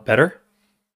gets a lot better.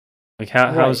 Like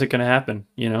how is it going to happen?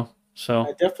 You know, so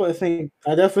I definitely think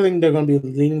they're going to be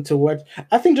leaning toward.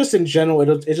 I think just in general,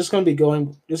 it's just going to be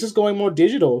going. This is going more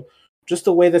digital. Just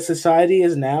the way that society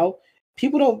is now,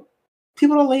 people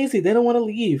are lazy. They don't want to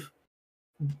leave.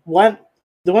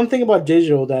 The one thing about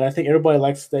digital that I think everybody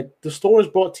likes, that the store is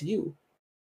brought to you.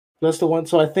 That's the one.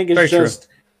 So I think it's very just.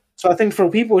 true. So I think for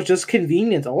people, it's just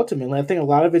convenience. Ultimately, I think a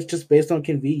lot of it's just based on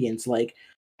convenience. Like,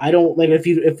 I don't like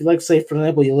if like say for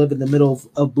example, you live in the middle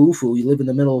of Bufu, you live in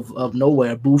the middle of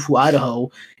nowhere, Bufu, Idaho,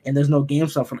 and there's no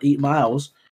GameStop for 8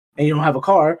 miles, and you don't have a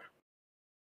car.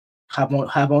 Hop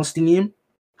on Steam,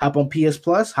 hop on PS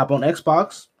Plus, hop on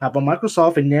Xbox, hop on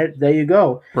Microsoft, and there you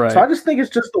go. Right. So I just think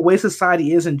it's just the way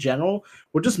society is in general.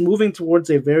 We're just moving towards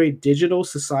a very digital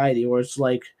society where it's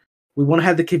like we want to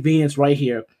have the convenience right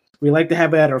here. We like to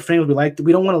have it at our fingers.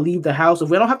 We don't want to leave the house. If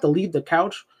we don't have to leave the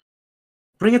couch,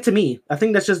 bring it to me. I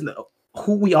think that's just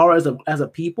who we are as a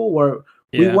people. Where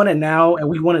we want it now and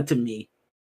we want it to me.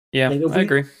 Yeah, I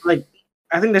agree. Like,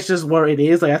 I think that's just where it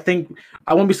is. Like, I think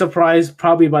I won't be surprised.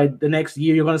 Probably by the next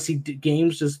year, you're gonna see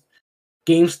games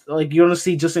like you're gonna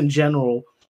see just in general,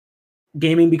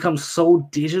 gaming becomes so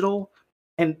digital,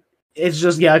 and it's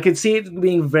just I could see it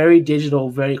being very digital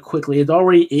very quickly. It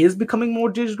already is becoming more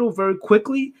digital very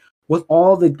quickly with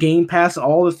all the Game Pass and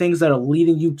all the things that are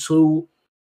leading you to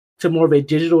more of a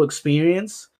digital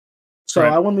experience. So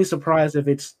I wouldn't be surprised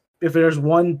if there's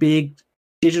one big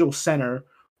digital center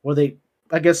where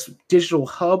digital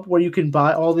hub where you can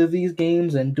buy all of these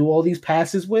games and do all these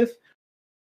passes with,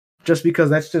 just because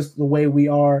that's just the way we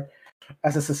are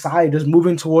as a society, just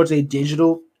moving towards a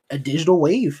digital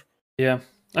wave. Yeah.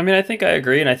 I mean, I think I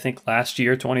agree. And I think last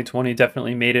year, 2020,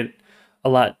 definitely made it a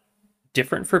lot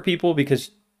different for people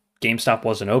because GameStop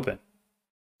wasn't open.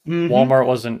 Mm-hmm. Walmart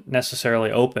wasn't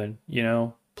necessarily open, you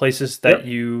know, places that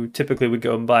you typically would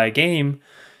go and buy a game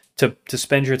to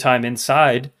spend your time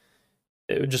inside,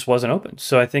 it just wasn't open.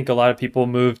 So I think a lot of people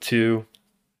moved to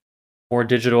more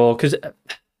digital, because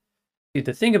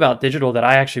the thing about digital that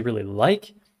I actually really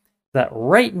like, that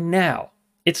right now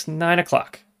it's 9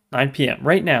 p.m.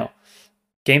 right now.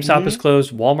 GameStop is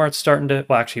closed. Walmart's starting to,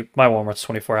 well, actually my Walmart's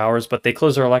 24 hours, but they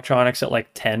close their electronics at like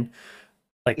 10.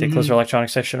 Like they close their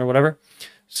electronics section or whatever.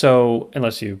 So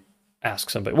unless you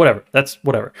ask somebody, that's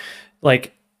whatever.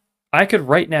 Like I could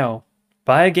right now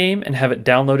buy a game and have it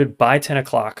downloaded by 10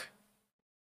 o'clock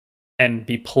and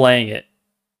be playing it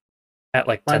at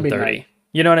like 10:30.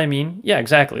 You know what I mean? Yeah,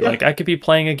 exactly. Yeah. Like I could be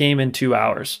playing a game in 2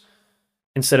 hours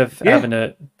instead of having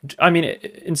to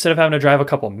drive a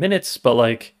couple minutes. But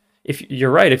like, if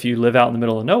you're right, if you live out in the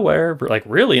middle of nowhere, like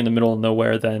really in the middle of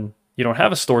nowhere, then you don't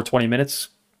have a store 20 minutes,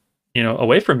 you know,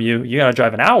 away from you. You got to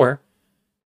drive an hour.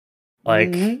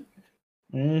 Like, you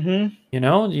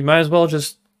know, you might as well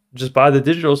just buy the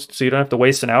digitals so you don't have to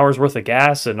waste an hour's worth of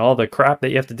gas and all the crap that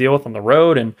you have to deal with on the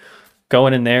road and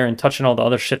going in there and touching all the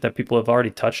other shit that people have already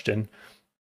touched and,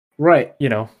 you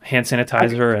know, hand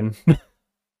sanitizer and.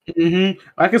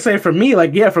 I can say for me,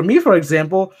 for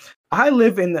example, I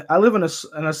live in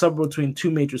a suburb between two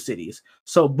major cities,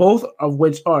 so both of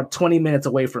which are 20 minutes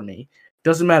away from me.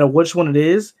 Doesn't matter which one it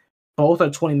is, both are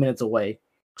 20 minutes away.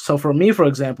 So for me, for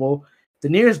example, the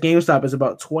nearest GameStop is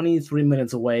about 23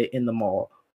 minutes away in the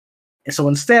mall. And so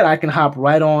instead, I can hop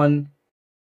right on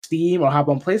Steam or hop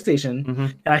on PlayStation,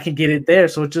 and I can get it there.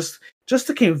 So just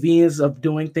the convenience of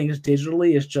doing things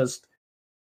digitally is just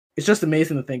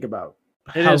amazing to think about.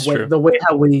 The way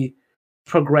how we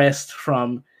progressed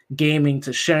from gaming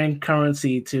to sharing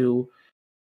currency to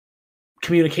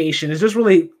communication is just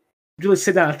really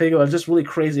sit down and think about it. It's just really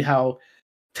crazy how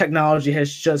technology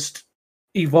has just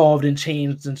evolved and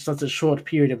changed in such a short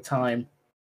period of time.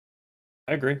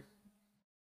 I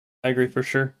agree for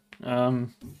sure.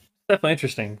 Definitely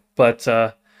interesting. But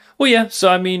well, yeah, so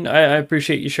I mean, I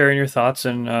appreciate you sharing your thoughts,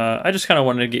 and I just kind of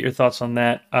wanted to get your thoughts on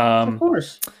that. Of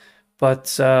course.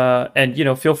 But and you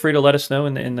know, feel free to let us know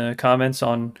in the comments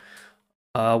on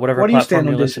whatever platform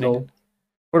you're listening. Digital?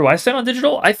 Where do I stand on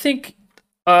digital? I think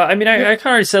I mean, I kind of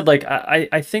already said, like,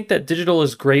 I think that digital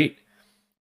is great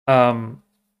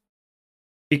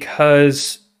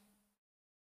because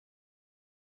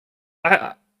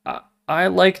I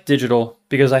like digital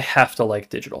because I have to like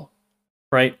digital,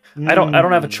 right? I don't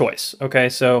have a choice. Okay,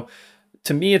 so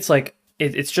to me, it's like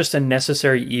it's just a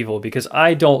necessary evil because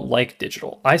I don't like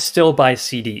digital. I still buy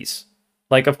CDs.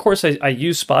 Like, of course, I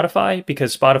use Spotify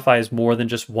because Spotify is more than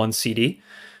just one CD.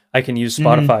 I can use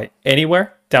Spotify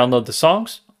anywhere, download the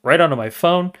songs right onto my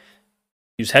phone,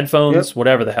 use headphones,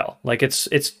 whatever the hell. Like,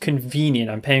 it's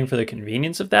convenient. I'm paying for the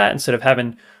convenience of that instead of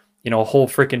having, you know, a whole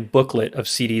freaking booklet of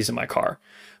CDs in my car.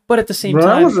 But at the same Bro,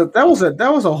 time,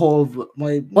 that was a whole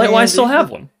like. Well, I still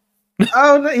have one.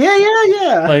 Oh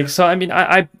yeah. Like, so I mean,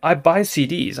 I buy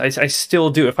CDs. I still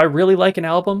do. If I really like an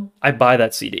album, I buy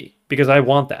that CD because I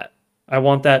want that. I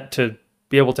want that to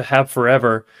be able to have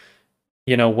forever.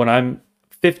 You know, when I'm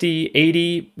 50,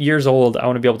 80 years old, I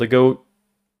want to be able to go,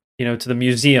 you know, to the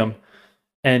museum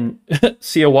and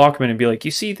see a Walkman and be like,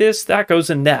 you see this? That goes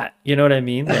in that. You know what I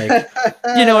mean? Like,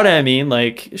 you know what I mean?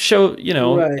 Like, show, you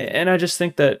know, Right. And I just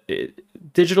think that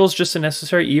digital is just a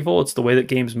necessary evil. It's the way that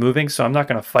game's moving, so I'm not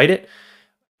going to fight it.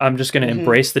 I'm just going to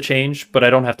embrace the change, but I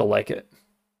don't have to like it.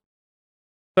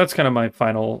 That's kind of my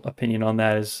final opinion on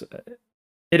that. Is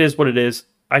it is what it is.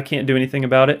 I can't do anything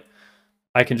about it.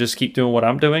 I can just keep doing what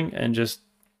I'm doing and just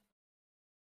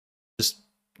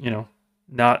you know,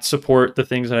 not support the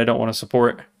things that I don't want to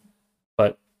support.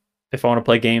 But if I want to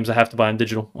play games, I have to buy them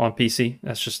digital on PC.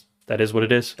 That is what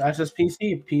it is. That's just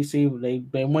PC. PC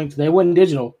they went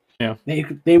digital. Yeah.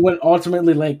 They went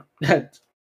ultimately like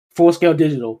full scale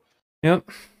digital. Yep.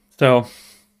 So,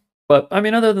 but I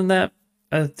mean, other than that,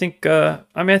 I think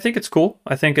it's cool.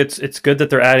 I think it's good that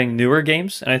they're adding newer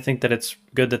games, and I think that it's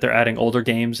good that they're adding older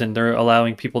games, and they're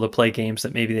allowing people to play games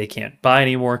that maybe they can't buy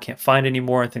anymore, can't find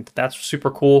anymore. I think that that's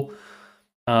super cool.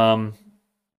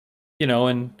 You know,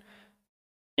 and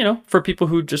you know, for people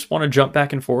who just want to jump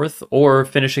back and forth or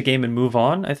finish a game and move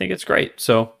on, I think it's great.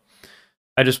 So,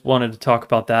 I just wanted to talk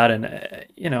about that, and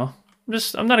you know,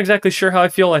 I'm not exactly sure how I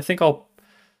feel. I think I'll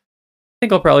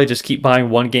probably just keep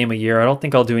buying one game a year. I don't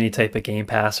think I'll do any type of Game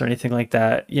Pass or anything like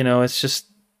that. You know, it's just,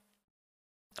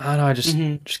 I don't know. I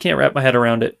just can't wrap my head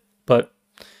around it. But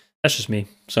that's just me.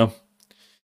 So,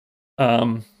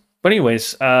 but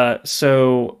anyways,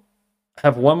 so I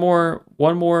have one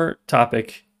more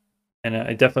topic, and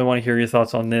I definitely want to hear your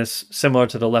thoughts on this. Similar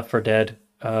to the Left 4 Dead,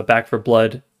 Back 4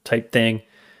 Blood type thing,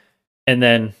 and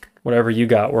then whatever you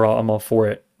got, I'm all for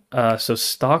it. So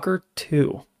Stalker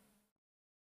 2.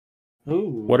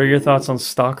 Ooh. What are your thoughts on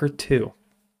Stalker 2?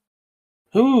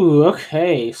 Ooh,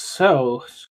 okay. So,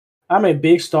 I'm a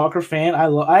big Stalker fan.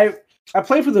 I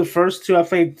played for the first two. I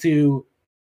played to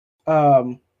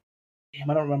damn,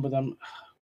 I don't remember them.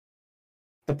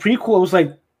 The prequel was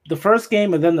like the first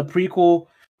game and then the prequel,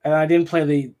 and I didn't play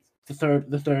the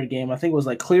third game. I think it was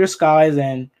like Clear Skies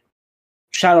and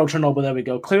Shadow of Chernobyl. There we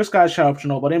go. Clear Skies, Shadow of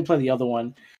Chernobyl. I didn't play the other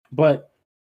one, but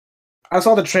I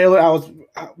saw the trailer. I was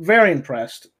very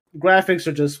impressed. Graphics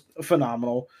are just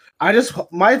phenomenal.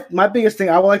 My biggest thing,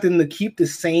 I would like them to keep the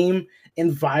same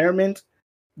environment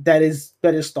that is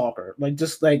Stalker. Like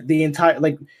just like the entire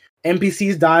like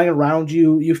NPCs dying around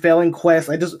you, you failing quests.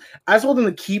 I just want them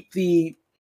to keep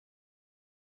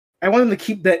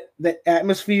that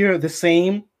atmosphere the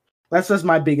same. That's just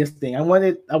my biggest thing. I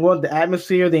want the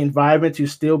atmosphere, the environment to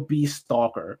still be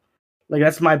Stalker. Like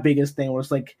that's my biggest thing. Where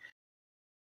it's like.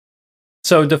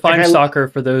 So define Stalker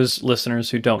for those listeners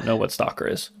who don't know what Stalker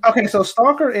is. Okay, so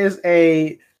Stalker is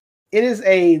a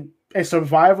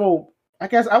survival. I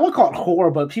guess I would call it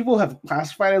horror, but people have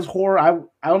classified it as horror. I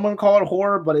don't want to call it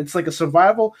horror, but it's like a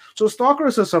survival. So Stalker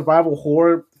is a survival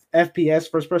horror FPS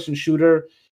first person shooter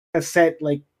that's set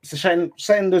in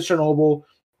the Chernobyl,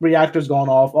 reactors going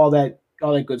off, all that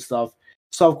good stuff.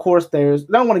 So of course I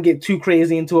don't want to get too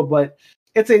crazy into it, but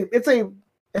it's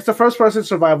a first person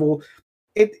survival.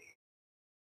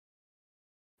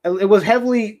 It was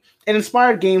it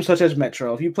inspired games such as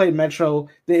Metro. If you played Metro,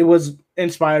 it was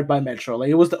inspired by Metro. Like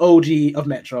it was the OG of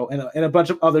Metro and a bunch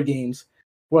of other games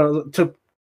where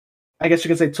I guess you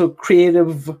can say took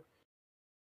creative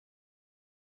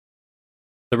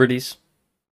liberties.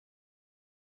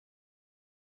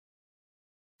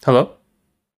 Hello?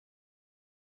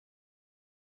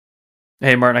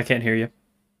 Hey Martin, I can't hear you.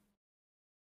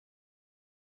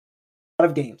 A lot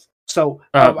of games. So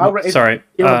sorry.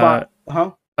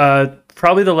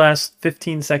 Probably the last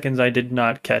 15 seconds I did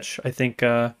not catch. I think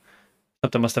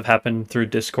something must have happened through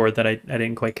Discord that I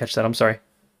didn't quite catch that. I'm sorry.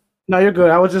 No, you're good.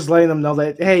 I was just letting them know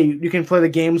that, hey, you can play the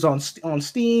games on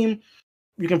Steam.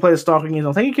 You can play the Stalker games.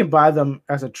 I think you can buy them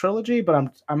as a trilogy,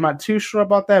 but I'm not too sure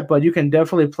about that. But you can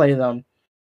definitely play them.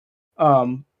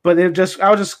 But I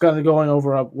was just going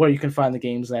over where you can find the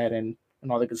games at and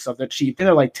all the good stuff. They're cheap.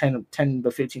 They're like $10 to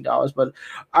 $15. But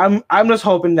I'm just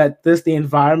hoping that the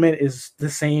environment is the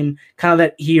same, kind of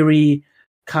that eerie,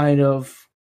 kind of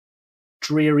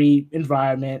dreary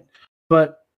environment.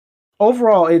 But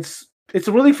overall, it's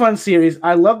a really fun series.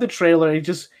 I love the trailer. It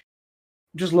just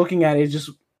looking at it,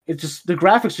 the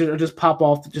graphics just pop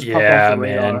off. Pop off the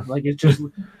radar. Man. Like it's just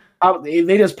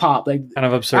they just pop. Like kind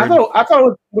of absurd. I thought it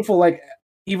was beautiful. Like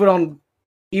even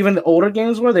the older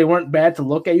games they weren't bad to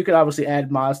look at. You could obviously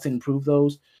add mods to improve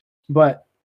those, but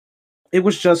it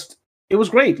was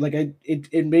great. Like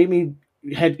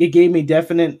it gave me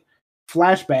definite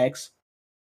flashbacks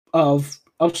of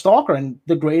Stalker and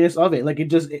the greatness of it. Like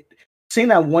seeing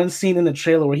that one scene in the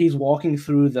trailer where he's walking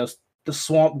through the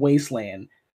swamp wasteland,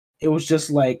 it was just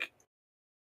like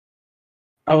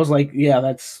I was like,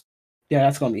 that's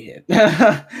gonna be hit.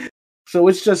 So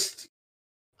it's just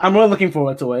I'm really looking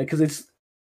forward to it because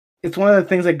it's one of the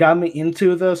things that got me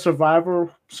into the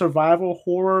survival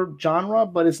horror genre,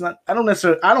 but it's not. I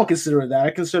don't consider it that.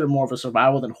 I consider it more of a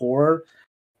survival than horror.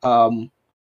 I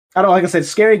don't like I said,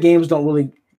 scary games don't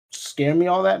really scare me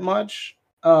all that much.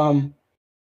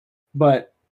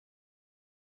 But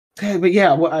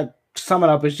yeah, what I sum it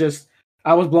up is just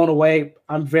I was blown away.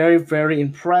 I'm very, very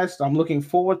impressed. I'm looking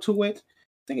forward to it.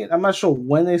 I'm not sure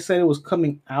when they said it was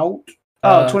coming out.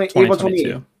 April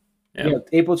 28th. Yeah,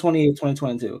 April 28th,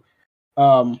 2022.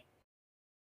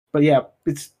 But yeah,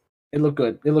 it looked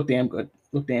good. It looked damn good.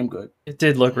 It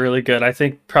did look really good. I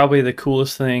think probably the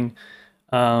coolest thing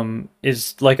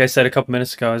is, like I said a couple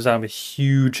minutes ago, is I'm a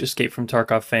huge Escape from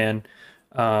Tarkov fan.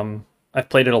 I've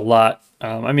played it a lot.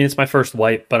 I mean, it's my first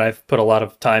wipe, but I've put a lot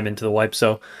of time into the wipe.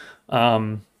 So,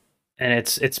 and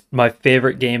it's my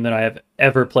favorite game that I have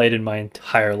ever played in my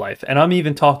entire life. And I'm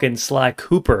even talking Sly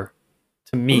Cooper.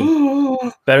 To me,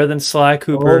 better than Sly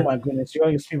Cooper. Oh my goodness, you're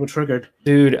getting people triggered,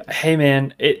 dude. Hey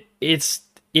man, it's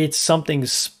something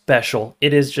special.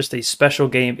 It is just a special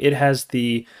game. It has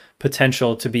the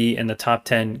potential to be in the top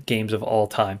 10 games of all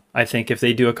time. I think if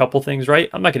they do a couple things right,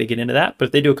 I'm not going to get into that, but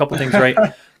if they do a couple things right,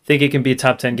 I think it can be a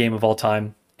top 10 game of all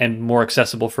time and more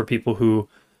accessible for people who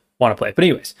want to play. But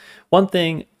anyways, one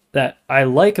thing that I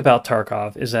like about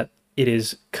Tarkov is that it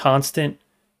is constant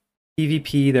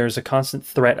PvP. There's a constant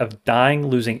threat of dying,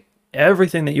 losing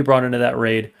everything that you brought into that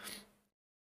raid,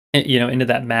 into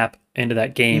that map, into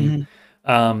that game.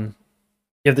 Mm-hmm.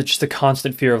 You have just a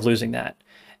constant fear of losing that.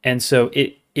 And so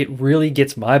it really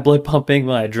gets my blood pumping,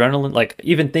 my adrenaline, like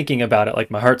even thinking about it,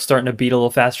 like my heart's starting to beat a little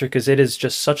faster because it is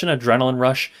just such an adrenaline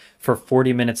rush for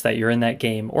 40 minutes that you're in that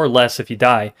game, or less if you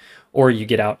die or you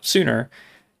get out sooner.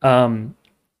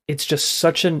 It's just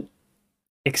such an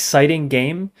exciting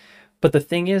game. But the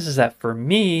thing is that for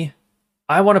me,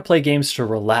 I want to play games to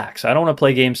relax. I don't want to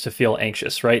play games to feel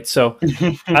anxious, right? So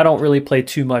I don't really play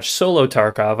too much solo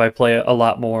Tarkov. I play a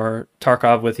lot more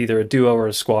Tarkov with either a duo or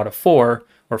a squad of 4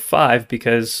 or 5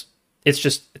 because it's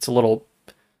a little.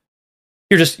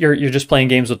 You're just playing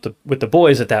games with the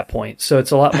boys at that point. So it's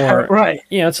a lot more right.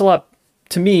 It's a lot.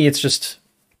 To me, it's just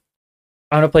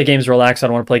I want to play games to relax. I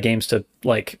don't want to play games to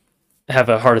like have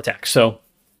a heart attack. So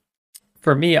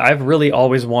for me, I've really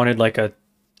always wanted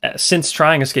since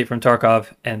trying Escape from Tarkov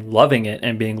and loving it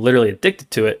and being literally addicted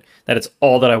to it, that it's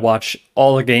all that I watch,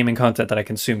 all the gaming content that I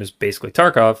consume is basically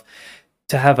Tarkov.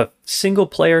 To have a single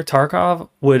player Tarkov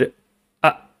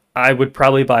I would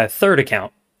probably buy a third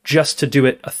account just to do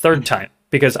it a third time,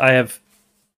 because I have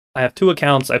 2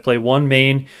 accounts. I play one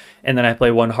main and then I play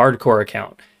one hardcore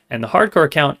account. And the hardcore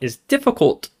account is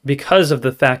difficult because of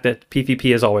the fact that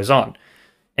PvP is always on.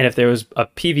 And if there was a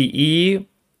PvE,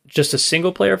 just a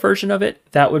single player version of it,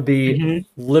 that would be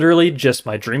literally just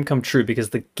my dream come true, because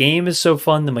the game is so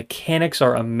fun. The mechanics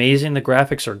are amazing. The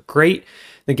graphics are great.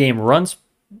 The game runs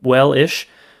well-ish.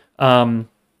 And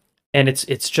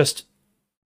it's just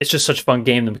such a fun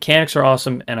game. The mechanics are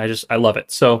awesome. And I love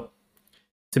it. So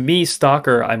to me,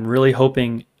 Stalker, I'm really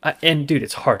hoping, and dude,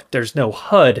 it's hard. There's no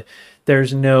HUD. You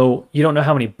don't know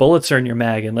how many bullets are in your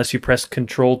mag unless you press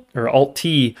Control or Alt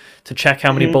T to check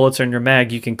how many bullets are in your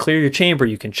mag. You can clear your chamber.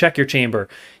 You can check your chamber.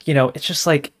 It's just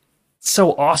like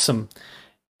so awesome.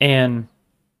 And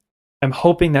I'm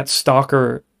hoping that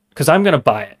Stalker, because I'm going to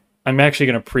buy it. I'm actually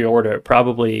going to pre-order it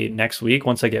probably next week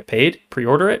once I get paid.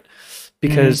 Pre-order it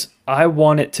because I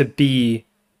want it to be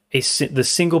the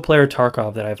single player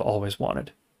Tarkov that I've always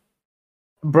wanted.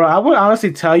 Bro, I would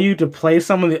honestly tell you to play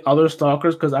some of the other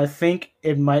Stalkers because I think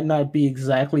it might not be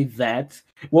exactly that.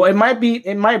 Well, it might be,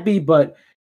 but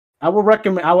I would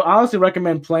honestly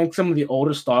recommend playing some of the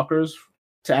older Stalkers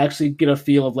to actually get a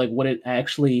feel of like what it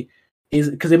actually is,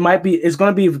 because it's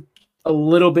going to be a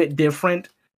little bit different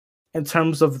in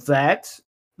terms of that.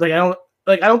 I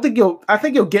think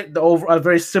you'll get a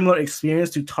very similar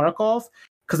experience to Tarkov.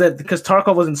 Because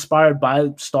Tarkov was inspired by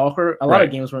Stalker, a lot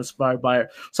of games were inspired by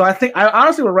it. So I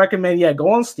honestly would recommend, go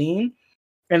on Steam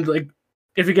and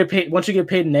if you get paid, once you get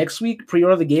paid next week,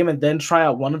 pre-order the game and then try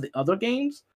out one of the other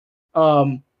games,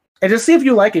 and just see if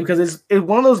you like it, because it's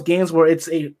one of those games where it's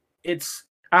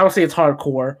I would say it's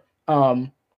hardcore,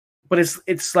 but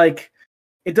it's like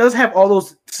it does have all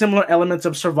those similar elements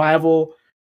of survival,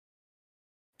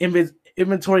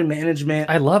 inventory management.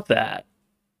 I love that.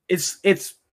 It's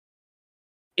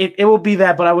it will be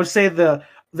that, but I would say the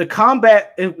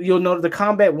combat, you'll know the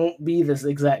combat won't be this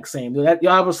exact same. That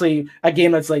obviously a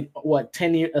game that's like what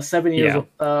 10 years, 7 years.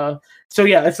 Yeah. So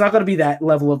yeah, it's not going to be that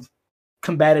level of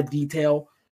combative detail.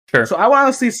 Sure. So I would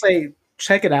honestly say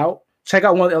check it out. Check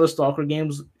out one of the other Stalker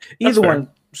games, either one,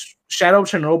 Shadow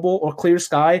Chernobyl or Clear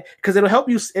Sky, because it'll help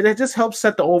you. It just helps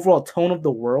set the overall tone of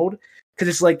the world. Because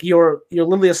it's like you're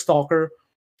literally a stalker.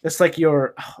 It's like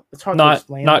it's hard to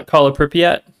explain. Not Call of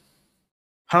Pripyat.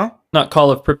 Huh? Not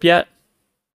Call of Pripyat.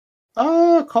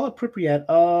 Call of Pripyat.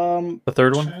 The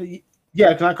third one.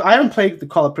 Yeah, I haven't played the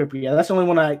Call of Pripyat. That's the only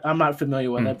one I'm not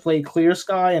familiar with. I played Clear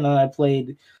Sky, and then I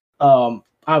played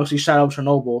obviously Shadow of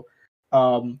Chernobyl.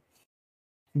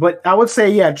 But I would say,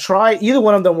 yeah, try either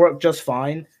one of them work just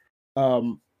fine.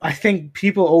 I think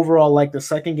people overall like the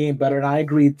second game better, and I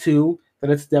agree too that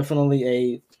it's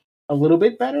definitely a little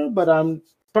bit better. But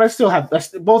I still have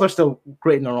both are still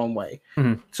great in their own way.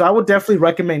 Mm-hmm. So I would definitely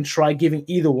recommend try giving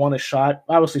either one a shot.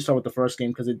 Obviously, start with the first game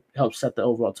because it helps set the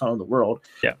overall tone of the world.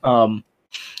 Yeah.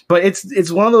 But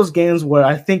it's one of those games where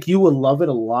I think you would love it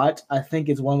a lot. I think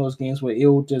it's one of those games where it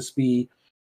will just be,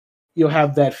 you'll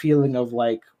have that feeling of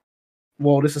like,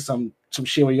 well, this is some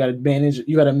shit where you gotta manage,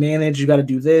 you gotta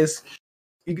do this,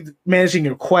 managing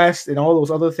your quest and all those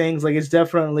other things. Like it's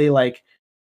definitely like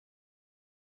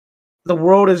the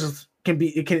world it's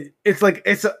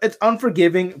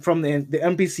unforgiving from the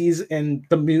NPCs, and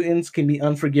the mutants can be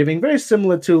unforgiving, very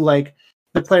similar to like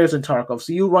the players in Tarkov.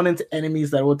 So you run into enemies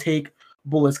that will take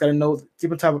bullets, gotta know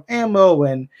different type of ammo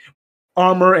and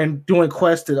armor and doing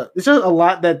quests. It's just a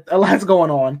lot's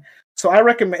going on. So I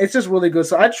recommend, it's just really good.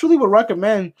 So I truly would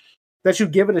recommend that you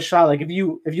give it a shot. Like if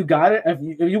you got it,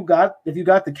 if you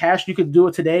got the cash, you could do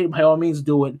it today. By all means,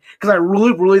 do it, because I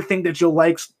really think that you'll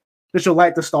like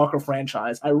the Stalker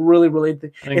franchise. I really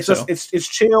think it's so. Just it's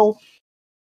chill.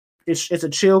 It's a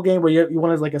chill game where you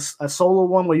want like a solo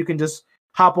one where you can just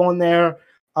hop on there.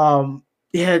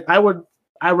 Yeah,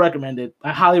 I recommend it.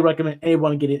 I highly recommend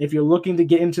anyone get it. If you're looking to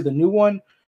get into the new one,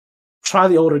 try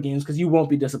the older games because you won't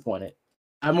be disappointed.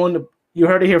 You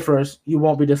heard it here first. You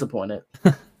won't be disappointed.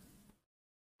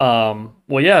 Well,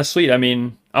 yeah, sweet. I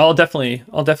mean, I'll definitely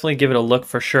give it a look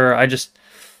for sure. I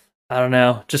don't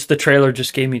know. Just the trailer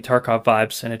just gave me Tarkov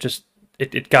vibes, and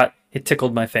it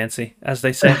tickled my fancy, as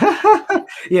they say.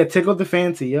 Yeah, tickled the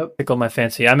fancy. Yep, tickled my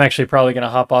fancy. I'm actually probably gonna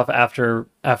hop off after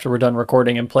we're done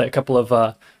recording and play a couple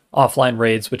of offline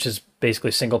raids, which is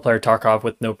basically single player Tarkov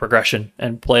with no progression,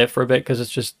 and play it for a bit because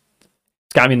it's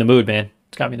got me in the mood, man.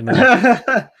 It's got me in the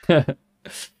mood.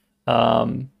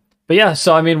 But yeah,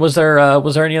 so I mean, was there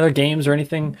any other games or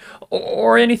anything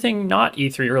not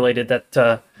E3 related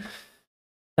that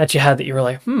you had that you were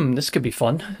like, this could be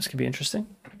fun, this could be interesting?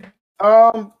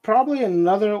 Probably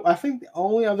another. I think the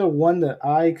only other one that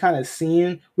I kind of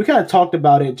seen, we kind of talked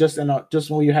about it just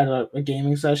when we had a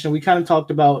gaming session. We kind of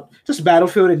talked about just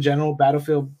Battlefield in general,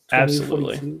 Battlefield 2042.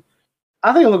 Absolutely.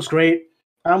 I think it looks great.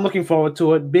 I'm looking forward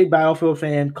to it. Big Battlefield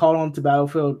fan. Called on to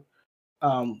Battlefield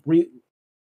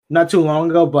not too long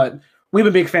ago, but we've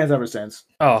been big fans ever since.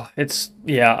 Oh,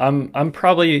 I'm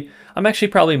actually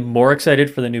probably more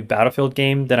excited for the new Battlefield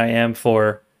game than I am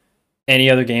for any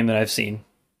other game that I've seen.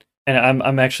 And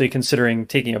I'm actually considering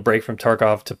taking a break from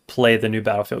Tarkov to play the new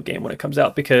Battlefield game when it comes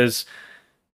out, because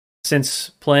since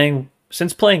playing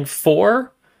 3,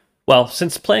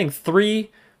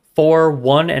 4,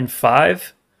 1, and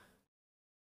 5,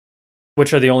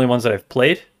 which are the only ones that I've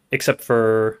played, except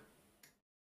for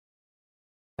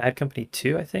Bad Company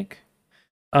 2, I think.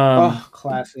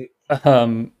 Classic.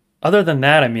 Other than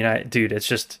that, I mean, it's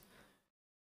just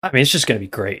going to be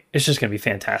great. It's just going to be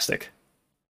fantastic.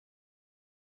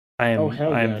 I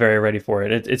am very ready for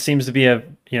it. It seems to be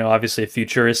obviously a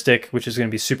futuristic, which is going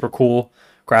to be super cool.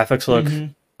 Graphics look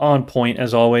on point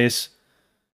as always.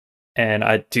 And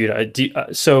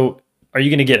so are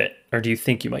you going to get it, or do you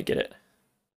think you might get it?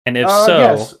 And if so,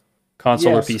 yes.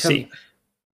 Console or PC?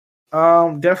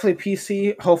 Definitely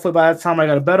PC. Hopefully by the time I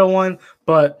got a better one,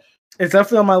 but it's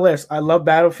definitely on my list. I love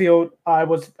Battlefield. I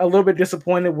was a little bit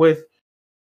disappointed with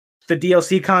the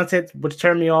DLC content, which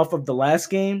turned me off of the last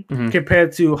game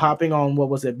compared to hopping on, what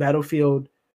was it, Battlefield?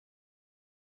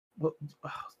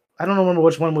 I don't remember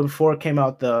which one before it came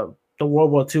out, the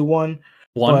World War II one.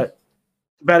 But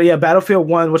Battlefield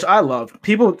 1, which I loved.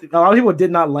 A lot of people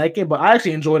did not like it, but I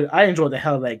actually enjoyed it. I enjoyed the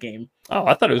hell of that game. Oh,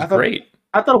 I thought it was great.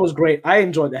 I thought it was great. I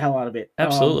enjoyed the hell out of it.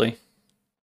 Absolutely.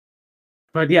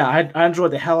 But yeah, I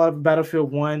enjoyed the hell out of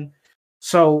Battlefield 1.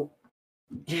 So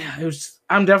yeah,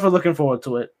 I'm definitely looking forward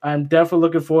to it.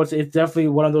 It's definitely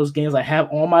one of those games I have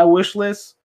on my wish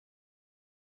list.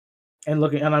 And I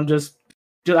was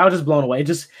just blown away.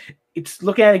 it's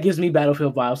looking at it gives me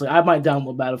Battlefield vibes. Like I might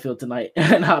download Battlefield tonight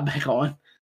and hop back on.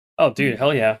 Oh, dude,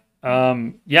 hell yeah.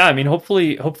 Yeah, I mean,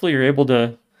 hopefully you're able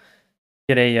to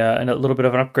get a little bit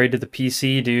of an upgrade to the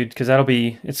PC, dude, because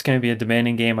it's going to be a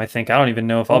demanding game. I think I don't even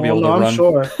know if I'll be able to run. I'm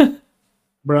sure,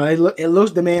 bro. It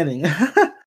looks demanding.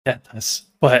 Yeah, it does.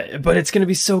 But it's going to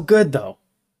be so good though.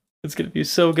 It's going to be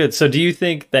so good. So, do you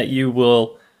think that you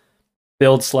will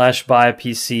build/buy a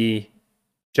PC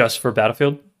just for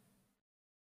Battlefield?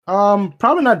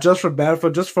 Probably not just for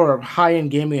Battlefield, just for high-end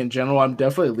gaming in general. I'm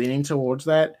definitely leaning towards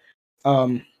that.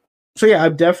 So yeah,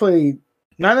 I'm definitely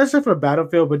not necessarily for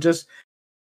Battlefield, but just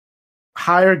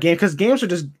higher game because games are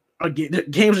just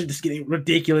getting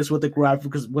ridiculous with the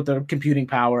graphics, with the computing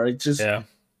power. It's just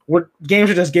games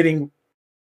are just getting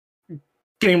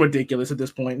ridiculous at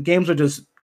this point. Games are just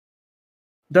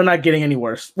they're not getting any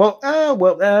worse. Well,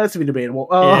 that's to be debatable.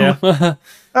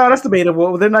 That's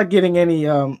debatable. They're not getting any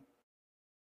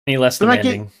less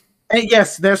demanding.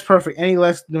 Yes, that's perfect. Any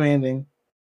less demanding.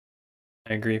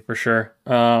 I agree for sure.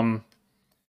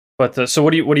 But so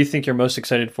what do you think you're most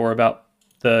excited for about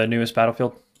the newest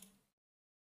Battlefield?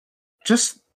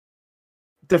 Just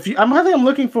I think I'm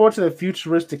looking forward to the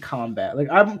futuristic combat.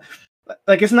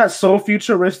 Like it's not so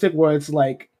futuristic where it's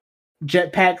like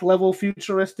jetpack level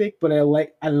futuristic, but I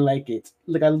like it.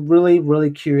 Like I'm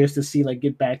really curious to see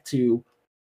get back to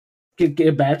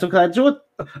because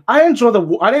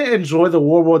I didn't enjoy the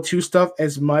World War II stuff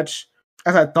as much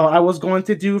as I thought I was going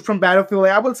to do from Battlefield.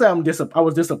 Like, I would say I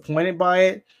was disappointed by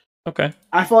it. Okay.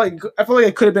 I feel like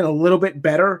it could have been a little bit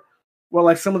better. Well,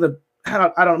 like some of the I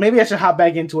don't know. Maybe I should hop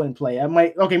back into it and play. I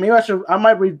might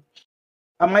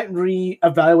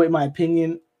reevaluate my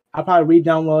opinion. I'll probably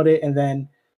re-download it and then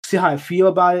see how I feel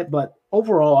about it. But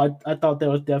overall, I thought there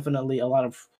was definitely a lot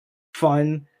of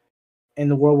fun in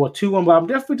the World War II one. But I'm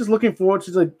definitely just looking forward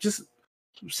to just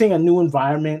seeing a new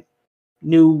environment,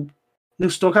 new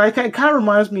story. It kind of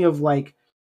reminds me of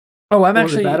I'm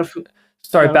actually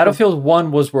Battlefield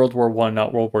 1 was World War 1,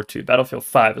 not World War 2. Battlefield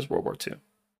 5 is World War 2.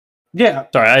 Yeah.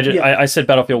 Sorry, I said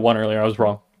Battlefield 1 earlier. I was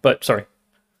wrong. But sorry.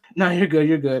 No, you're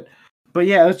good. But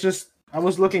yeah, it's just I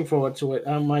was looking forward to it.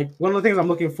 I'm like one of the things I'm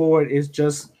looking forward is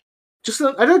just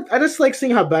I just like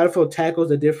seeing how Battlefield tackles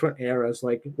the different eras.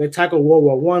 Like they tackle World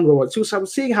War I, World War II. So I'm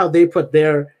seeing how they put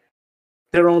their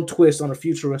own twist on a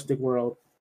futuristic world.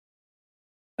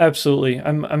 Absolutely.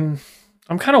 I'm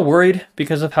kind of worried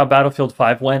because of how Battlefield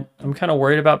 5 went. I'm kind of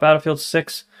worried about Battlefield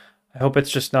 6. I hope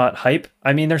it's just not hype.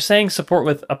 I mean, they're saying support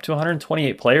with up to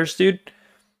 128 players, dude.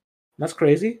 That's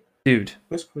crazy. Dude.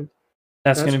 That's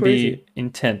going to be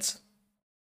intense.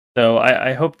 So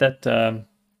I hope that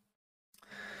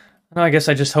I guess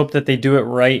I just hope that they do it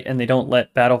right and they don't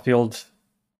let Battlefield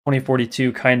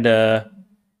 2042 kind of,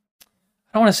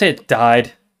 I don't want to say it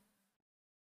died,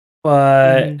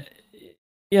 but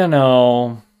you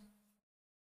know,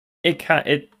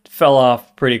 it fell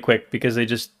off pretty quick because they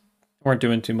just weren't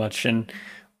doing too much, and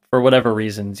for whatever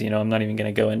reasons, I'm not even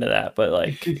going to go into that, but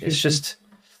like it's just,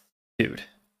 dude,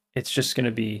 it's just going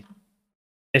to be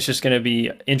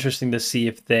interesting to see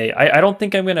if they. I don't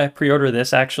think I'm going to pre-order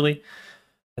this actually.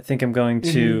 I think I'm going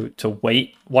to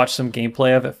wait, watch some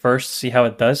gameplay of it first, see how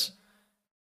it does.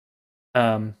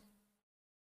 And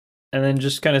then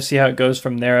just kind of see how it goes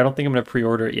from there. I don't think I'm going to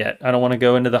pre-order it yet. I don't want to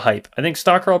go into the hype. I think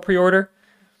Stalker I'll pre-order,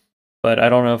 but I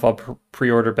don't know if I'll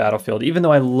pre-order Battlefield. Even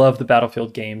though I love the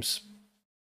Battlefield games,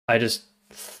 I don't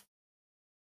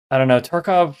know.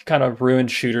 Tarkov kind of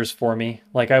ruined shooters for me.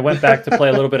 Like I went back to play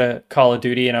a little bit of Call of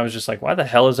Duty, and I was just like, "Why the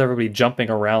hell is everybody jumping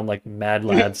around like mad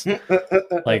lads?"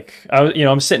 Like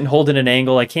I'm sitting holding an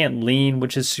angle. I can't lean,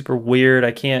 which is super weird.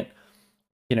 I can't,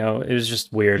 it was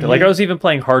just weird. Like I was even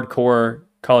playing hardcore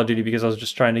Call of Duty because I was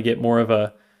just trying to get more of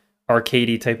a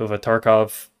arcadey type of a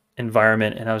Tarkov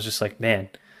environment, and I was just like, man,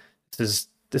 this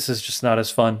is just not as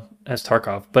fun as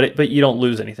Tarkov. But you don't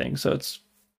lose anything, so it's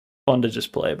fun to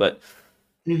just play. But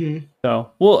so,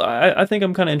 well, I think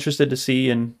I'm kind of interested to see,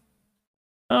 and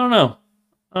I don't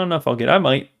know if I'll get. I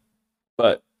might,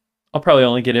 but I'll probably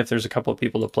only get if there's a couple of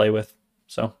people to play with.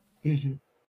 So,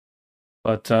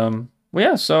 but well,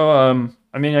 yeah. So,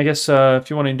 I mean, I guess if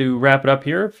you wanted to wrap it up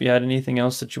here, if you had anything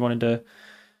else that you wanted to.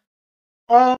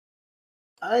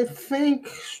 I think.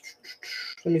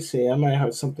 Let me see. I might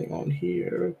have something on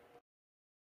here.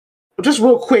 Just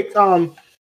real quick.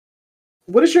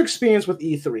 What is your experience with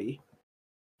E3?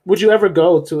 Would you ever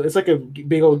go to? It's like a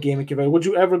big old gaming event. Would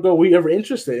you ever go? Were you ever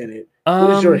interested in it?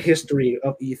 What is your history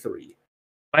of E3?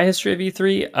 My history of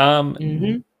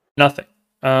E3? Nothing.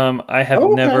 I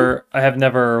have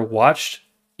never watched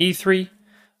E3.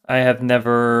 I have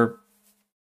never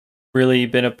really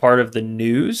been a part of the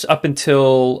news up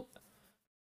until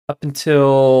up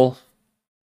until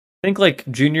I think like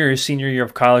junior or senior year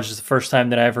of college is the first time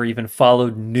that I ever even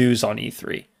followed news on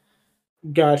E3.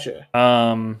 Gotcha.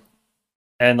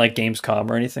 And like Gamescom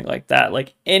or anything like that.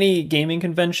 Like any gaming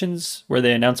conventions where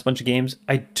they announce a bunch of games,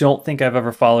 I don't think I've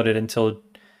ever followed it until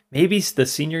maybe the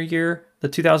senior year, the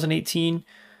 2018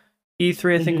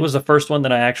 E3, I think was the first one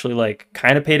that I actually like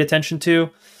kind of paid attention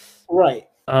to. Right.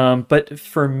 But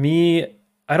for me,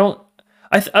 I don't.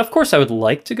 Of course I would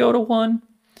like to go to one,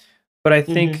 but I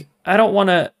think I don't want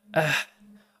to.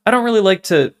 I don't really like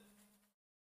to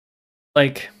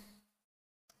like.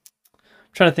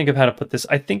 I'm trying to think of how to put this.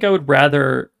 I think I would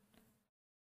rather.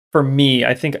 For me,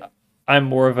 I think I'm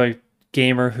more of a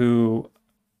gamer who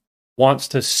wants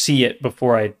to see it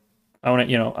before I want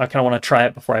to, I kind of want to try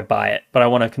it before I buy it, but I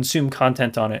want to consume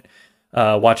content on it,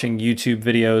 watching YouTube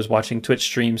videos, watching Twitch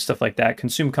streams, stuff like that.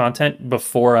 Consume content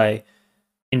before I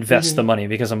invest the money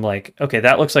because I'm like, okay,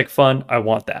 that looks like fun. I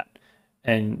want that.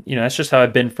 And, that's just how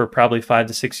I've been for probably 5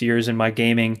 to 6 years in my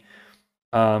gaming,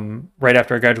 right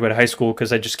after I graduated high school,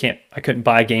 because I couldn't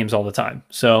buy games all the time.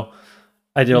 So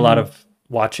I did a lot of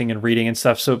watching and reading and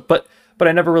stuff. So, but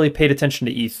I never really paid attention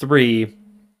to E3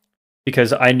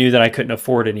 because I knew that I couldn't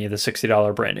afford any of the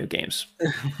 $60 brand new games,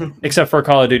 except for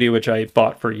Call of Duty, which I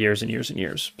bought for years and years and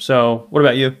years. So what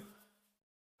about you?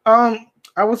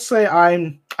 I would say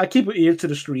I keep an ear to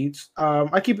the streets.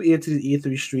 I keep an ear to the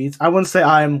E3 streets. I wouldn't say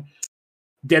I'm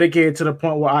dedicated to the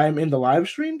point where I'm in the live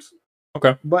streams.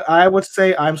 Okay. But I would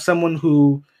say I'm someone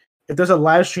who, if there's a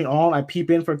live stream on, I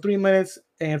peep in for 3 minutes,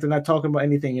 and if they're not talking about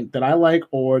anything that I like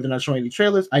or they're not showing any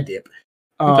trailers, I dip.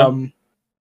 Okay.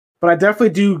 But I definitely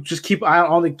do just keep an eye on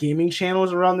all the gaming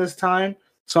channels around this time.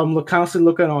 So I'm constantly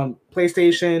looking on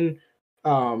PlayStation,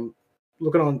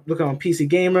 looking on PC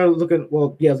Gamer,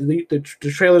 the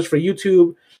trailers for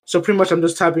YouTube. So pretty much I'm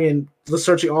just typing in,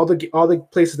 searching all the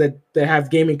places that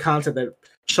have gaming content that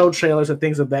show trailers and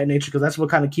things of that nature, because that's what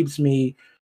kind of keeps me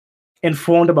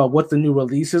informed about what the new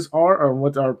releases are, or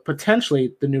what are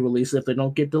potentially the new releases if they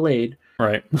don't get delayed.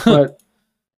 Right. But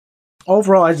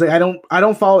overall, I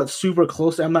don't follow it super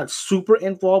closely. I'm not super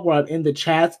involved where I'm in the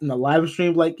chats and the live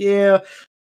stream. Like, yeah,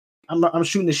 I'm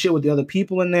shooting the shit with the other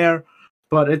people in there,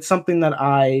 but it's something that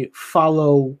I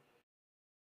follow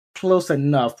close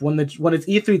enough. When it's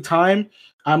E3 time,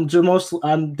 I'm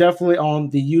definitely on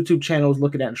the YouTube channels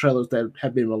looking at trailers that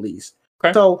have been released.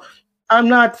 Okay. So I'm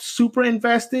not super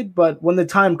invested, but when the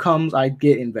time comes, I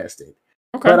get invested.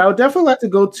 Okay. But I would definitely like to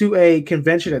go to a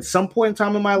convention at some point in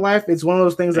time in my life. It's one of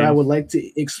those things that I would like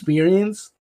to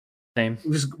experience. Same.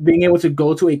 Just being able to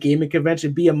go to a gaming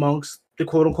convention, be amongst the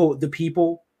quote unquote the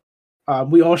people.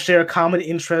 We all share a common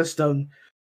interest of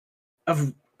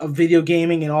video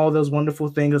gaming and all those wonderful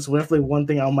things. It's definitely one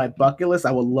thing on my bucket list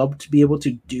I would love to be able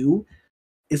to do,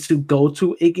 is to go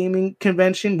to a gaming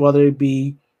convention, whether it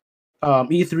be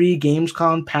E3,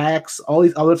 Gamescom, PAX, all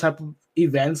these other type of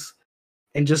events,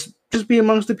 and just be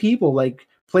amongst the people, like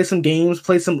play some games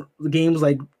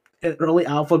like early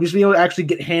alpha, just be able to actually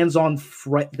get hands-on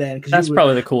right then. That's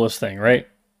probably the coolest thing, right?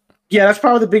 Yeah, that's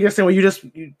probably the biggest thing, where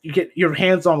you get your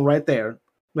hands-on right there.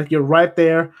 Like, you're right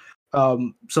there.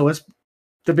 So it's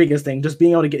the biggest thing, just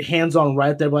being able to get hands-on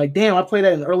right there. Like, damn, I played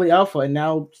that in early alpha, and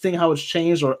now seeing how it's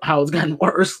changed or how it's gotten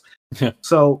worse. Yeah.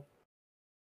 So,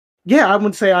 yeah, I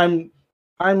would say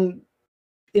I'm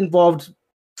involved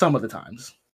some of the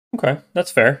times. Okay,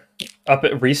 that's fair. Up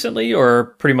recently,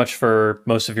 or pretty much for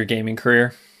most of your gaming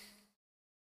career?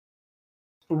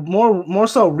 More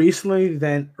so recently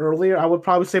than earlier. I would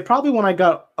probably say when I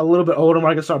got a little bit older, where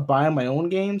I could start buying my own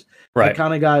games. Right. I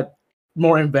kind of got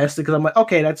more invested because I'm like,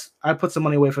 okay, I put some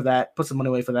money away for that.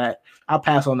 I'll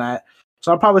pass on that.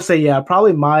 So I'll probably say, yeah,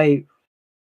 probably my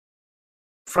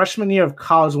freshman year of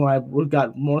college when I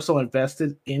got more so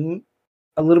invested in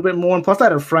a little bit more. And plus, I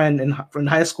had a friend in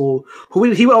high school who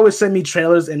he would always send me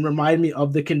trailers and remind me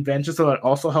of the convention, so it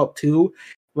also helped too.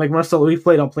 Like, Marcel, we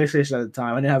played on PlayStation at the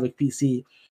time. I didn't have a PC,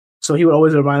 so he would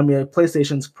always remind me of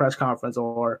PlayStation's press conference,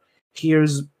 or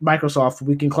here's Microsoft,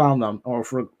 we can clown them, or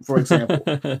for example.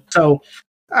 So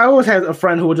I always had a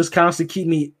friend who would just constantly keep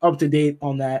me up to date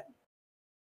on that.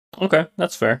 Okay,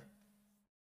 that's fair.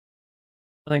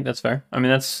 I think that's fair. I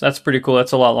mean, that's pretty cool.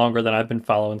 That's a lot longer than I've been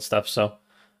following stuff. So,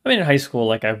 I mean, in high school,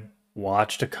 like, I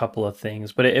watched a couple of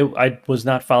things, but I was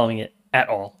not following it at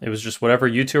all. It was just whatever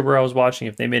YouTuber I was watching.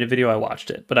 If they made a video, I watched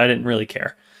it, but I didn't really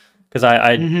care because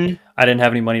I didn't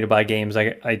have any money to buy games.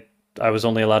 I was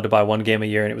only allowed to buy one game a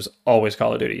year, and it was always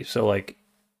Call of Duty. So, like,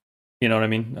 you know what I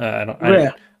mean? I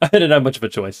didn't have much of a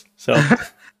choice. So,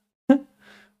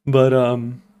 but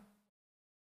well,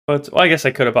 I guess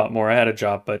I could have bought more. I had a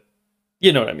job, but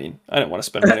You know what I mean. I didn't want to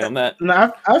spend money on that.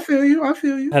 No, I feel you. I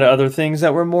feel you. Had other things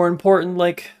that were more important,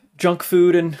 like junk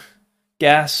food and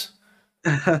gas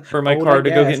for my car to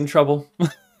go get in trouble.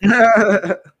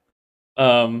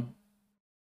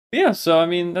 Yeah, so I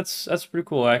mean that's pretty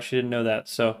cool. I actually didn't know that.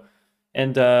 So,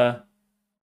 and I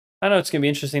know it's gonna be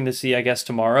interesting to see, I guess,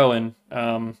 tomorrow, and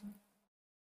try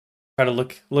to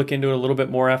look into it a little bit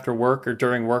more after work or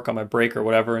during work on my break or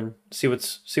whatever, and see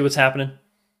what's happening.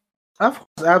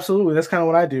 Absolutely, that's kind of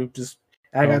what I do.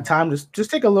 I got time to just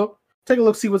take a look,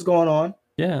 see what's going on.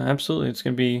 Yeah, absolutely. It's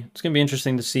gonna be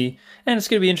interesting to see, and it's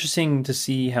gonna be interesting to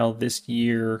see how this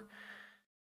year,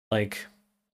 like,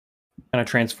 kind of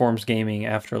transforms gaming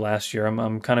after last year.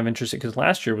 I'm kind of interested because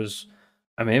last year was,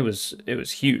 I mean, it was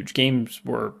huge. Games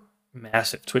were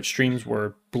massive. Twitch streams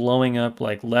were blowing up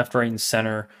like left, right, and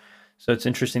center. So it's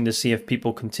interesting to see if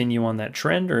people continue on that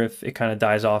trend or if it kind of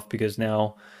dies off because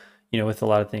now, with a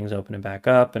lot of things opening back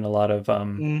up and a lot of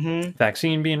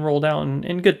vaccine being rolled out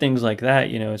and good things like that,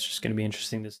 it's just going to be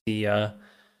interesting to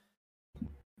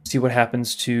see what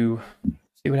happens to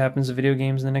video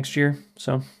games in the next year.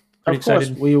 So pretty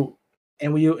excited.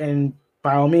 And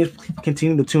by all means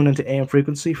continue to tune into AM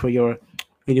Frequency for your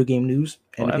video game news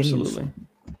and opinions.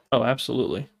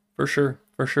 Absolutely. For sure.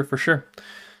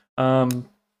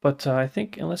 But I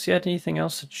think unless you had anything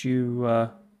else that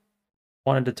you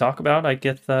wanted to talk about, I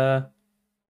think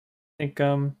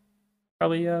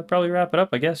probably wrap it up,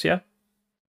 I guess.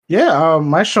 Yeah,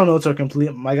 my show notes are complete.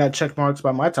 I got check marks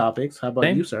by my topics. How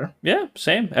about you, sir? Yeah,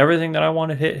 same. Everything that I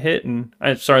wanted hit, and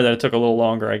I'm sorry that it took a little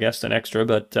longer, I guess, than extra,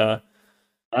 but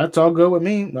that's all good with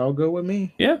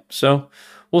me. Yeah. So,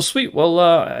 well, sweet.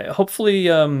 Well, hopefully,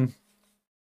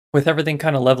 with everything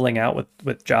kind of leveling out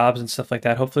with jobs and stuff like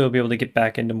that, hopefully we'll be able to get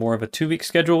back into more of a 2-week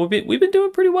schedule. We've been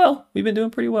doing pretty well.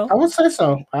 I would say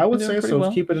so.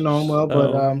 Well. Keep it on well,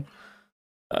 but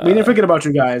we didn't forget about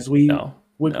you guys. We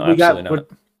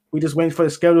just waiting for the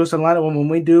schedules to line up. When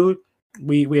we do,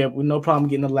 we have no problem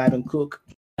getting in the lab and cook.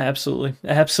 Absolutely,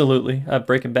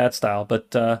 Breaking Bad style.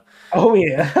 But oh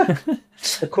yeah,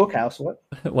 the cookhouse.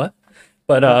 What?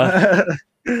 But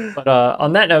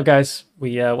on that note, guys,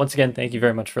 we once again thank you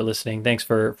very much for listening. Thanks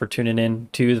for tuning in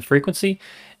to The Frequency.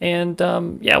 And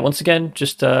once again,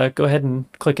 just go ahead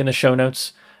and click in the show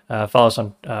notes. Follow us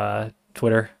on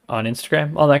Twitter, on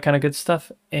Instagram, all that kind of good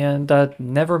stuff. And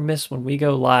never miss when we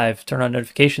go live. Turn on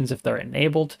notifications if they're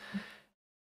enabled.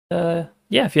 If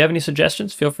you have any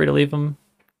suggestions, feel free to leave them.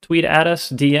 Tweet at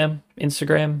us, DM,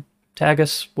 Instagram, tag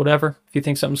us, whatever. If you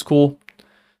think something's cool,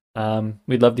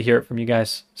 we'd love to hear it from you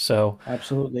guys. So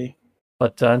absolutely.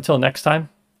 But until next time,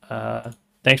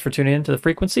 thanks for tuning in to The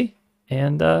Frequency,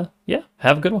 and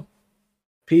have a good one.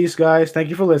 Peace, guys. Thank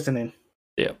you for listening.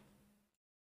 Yeah.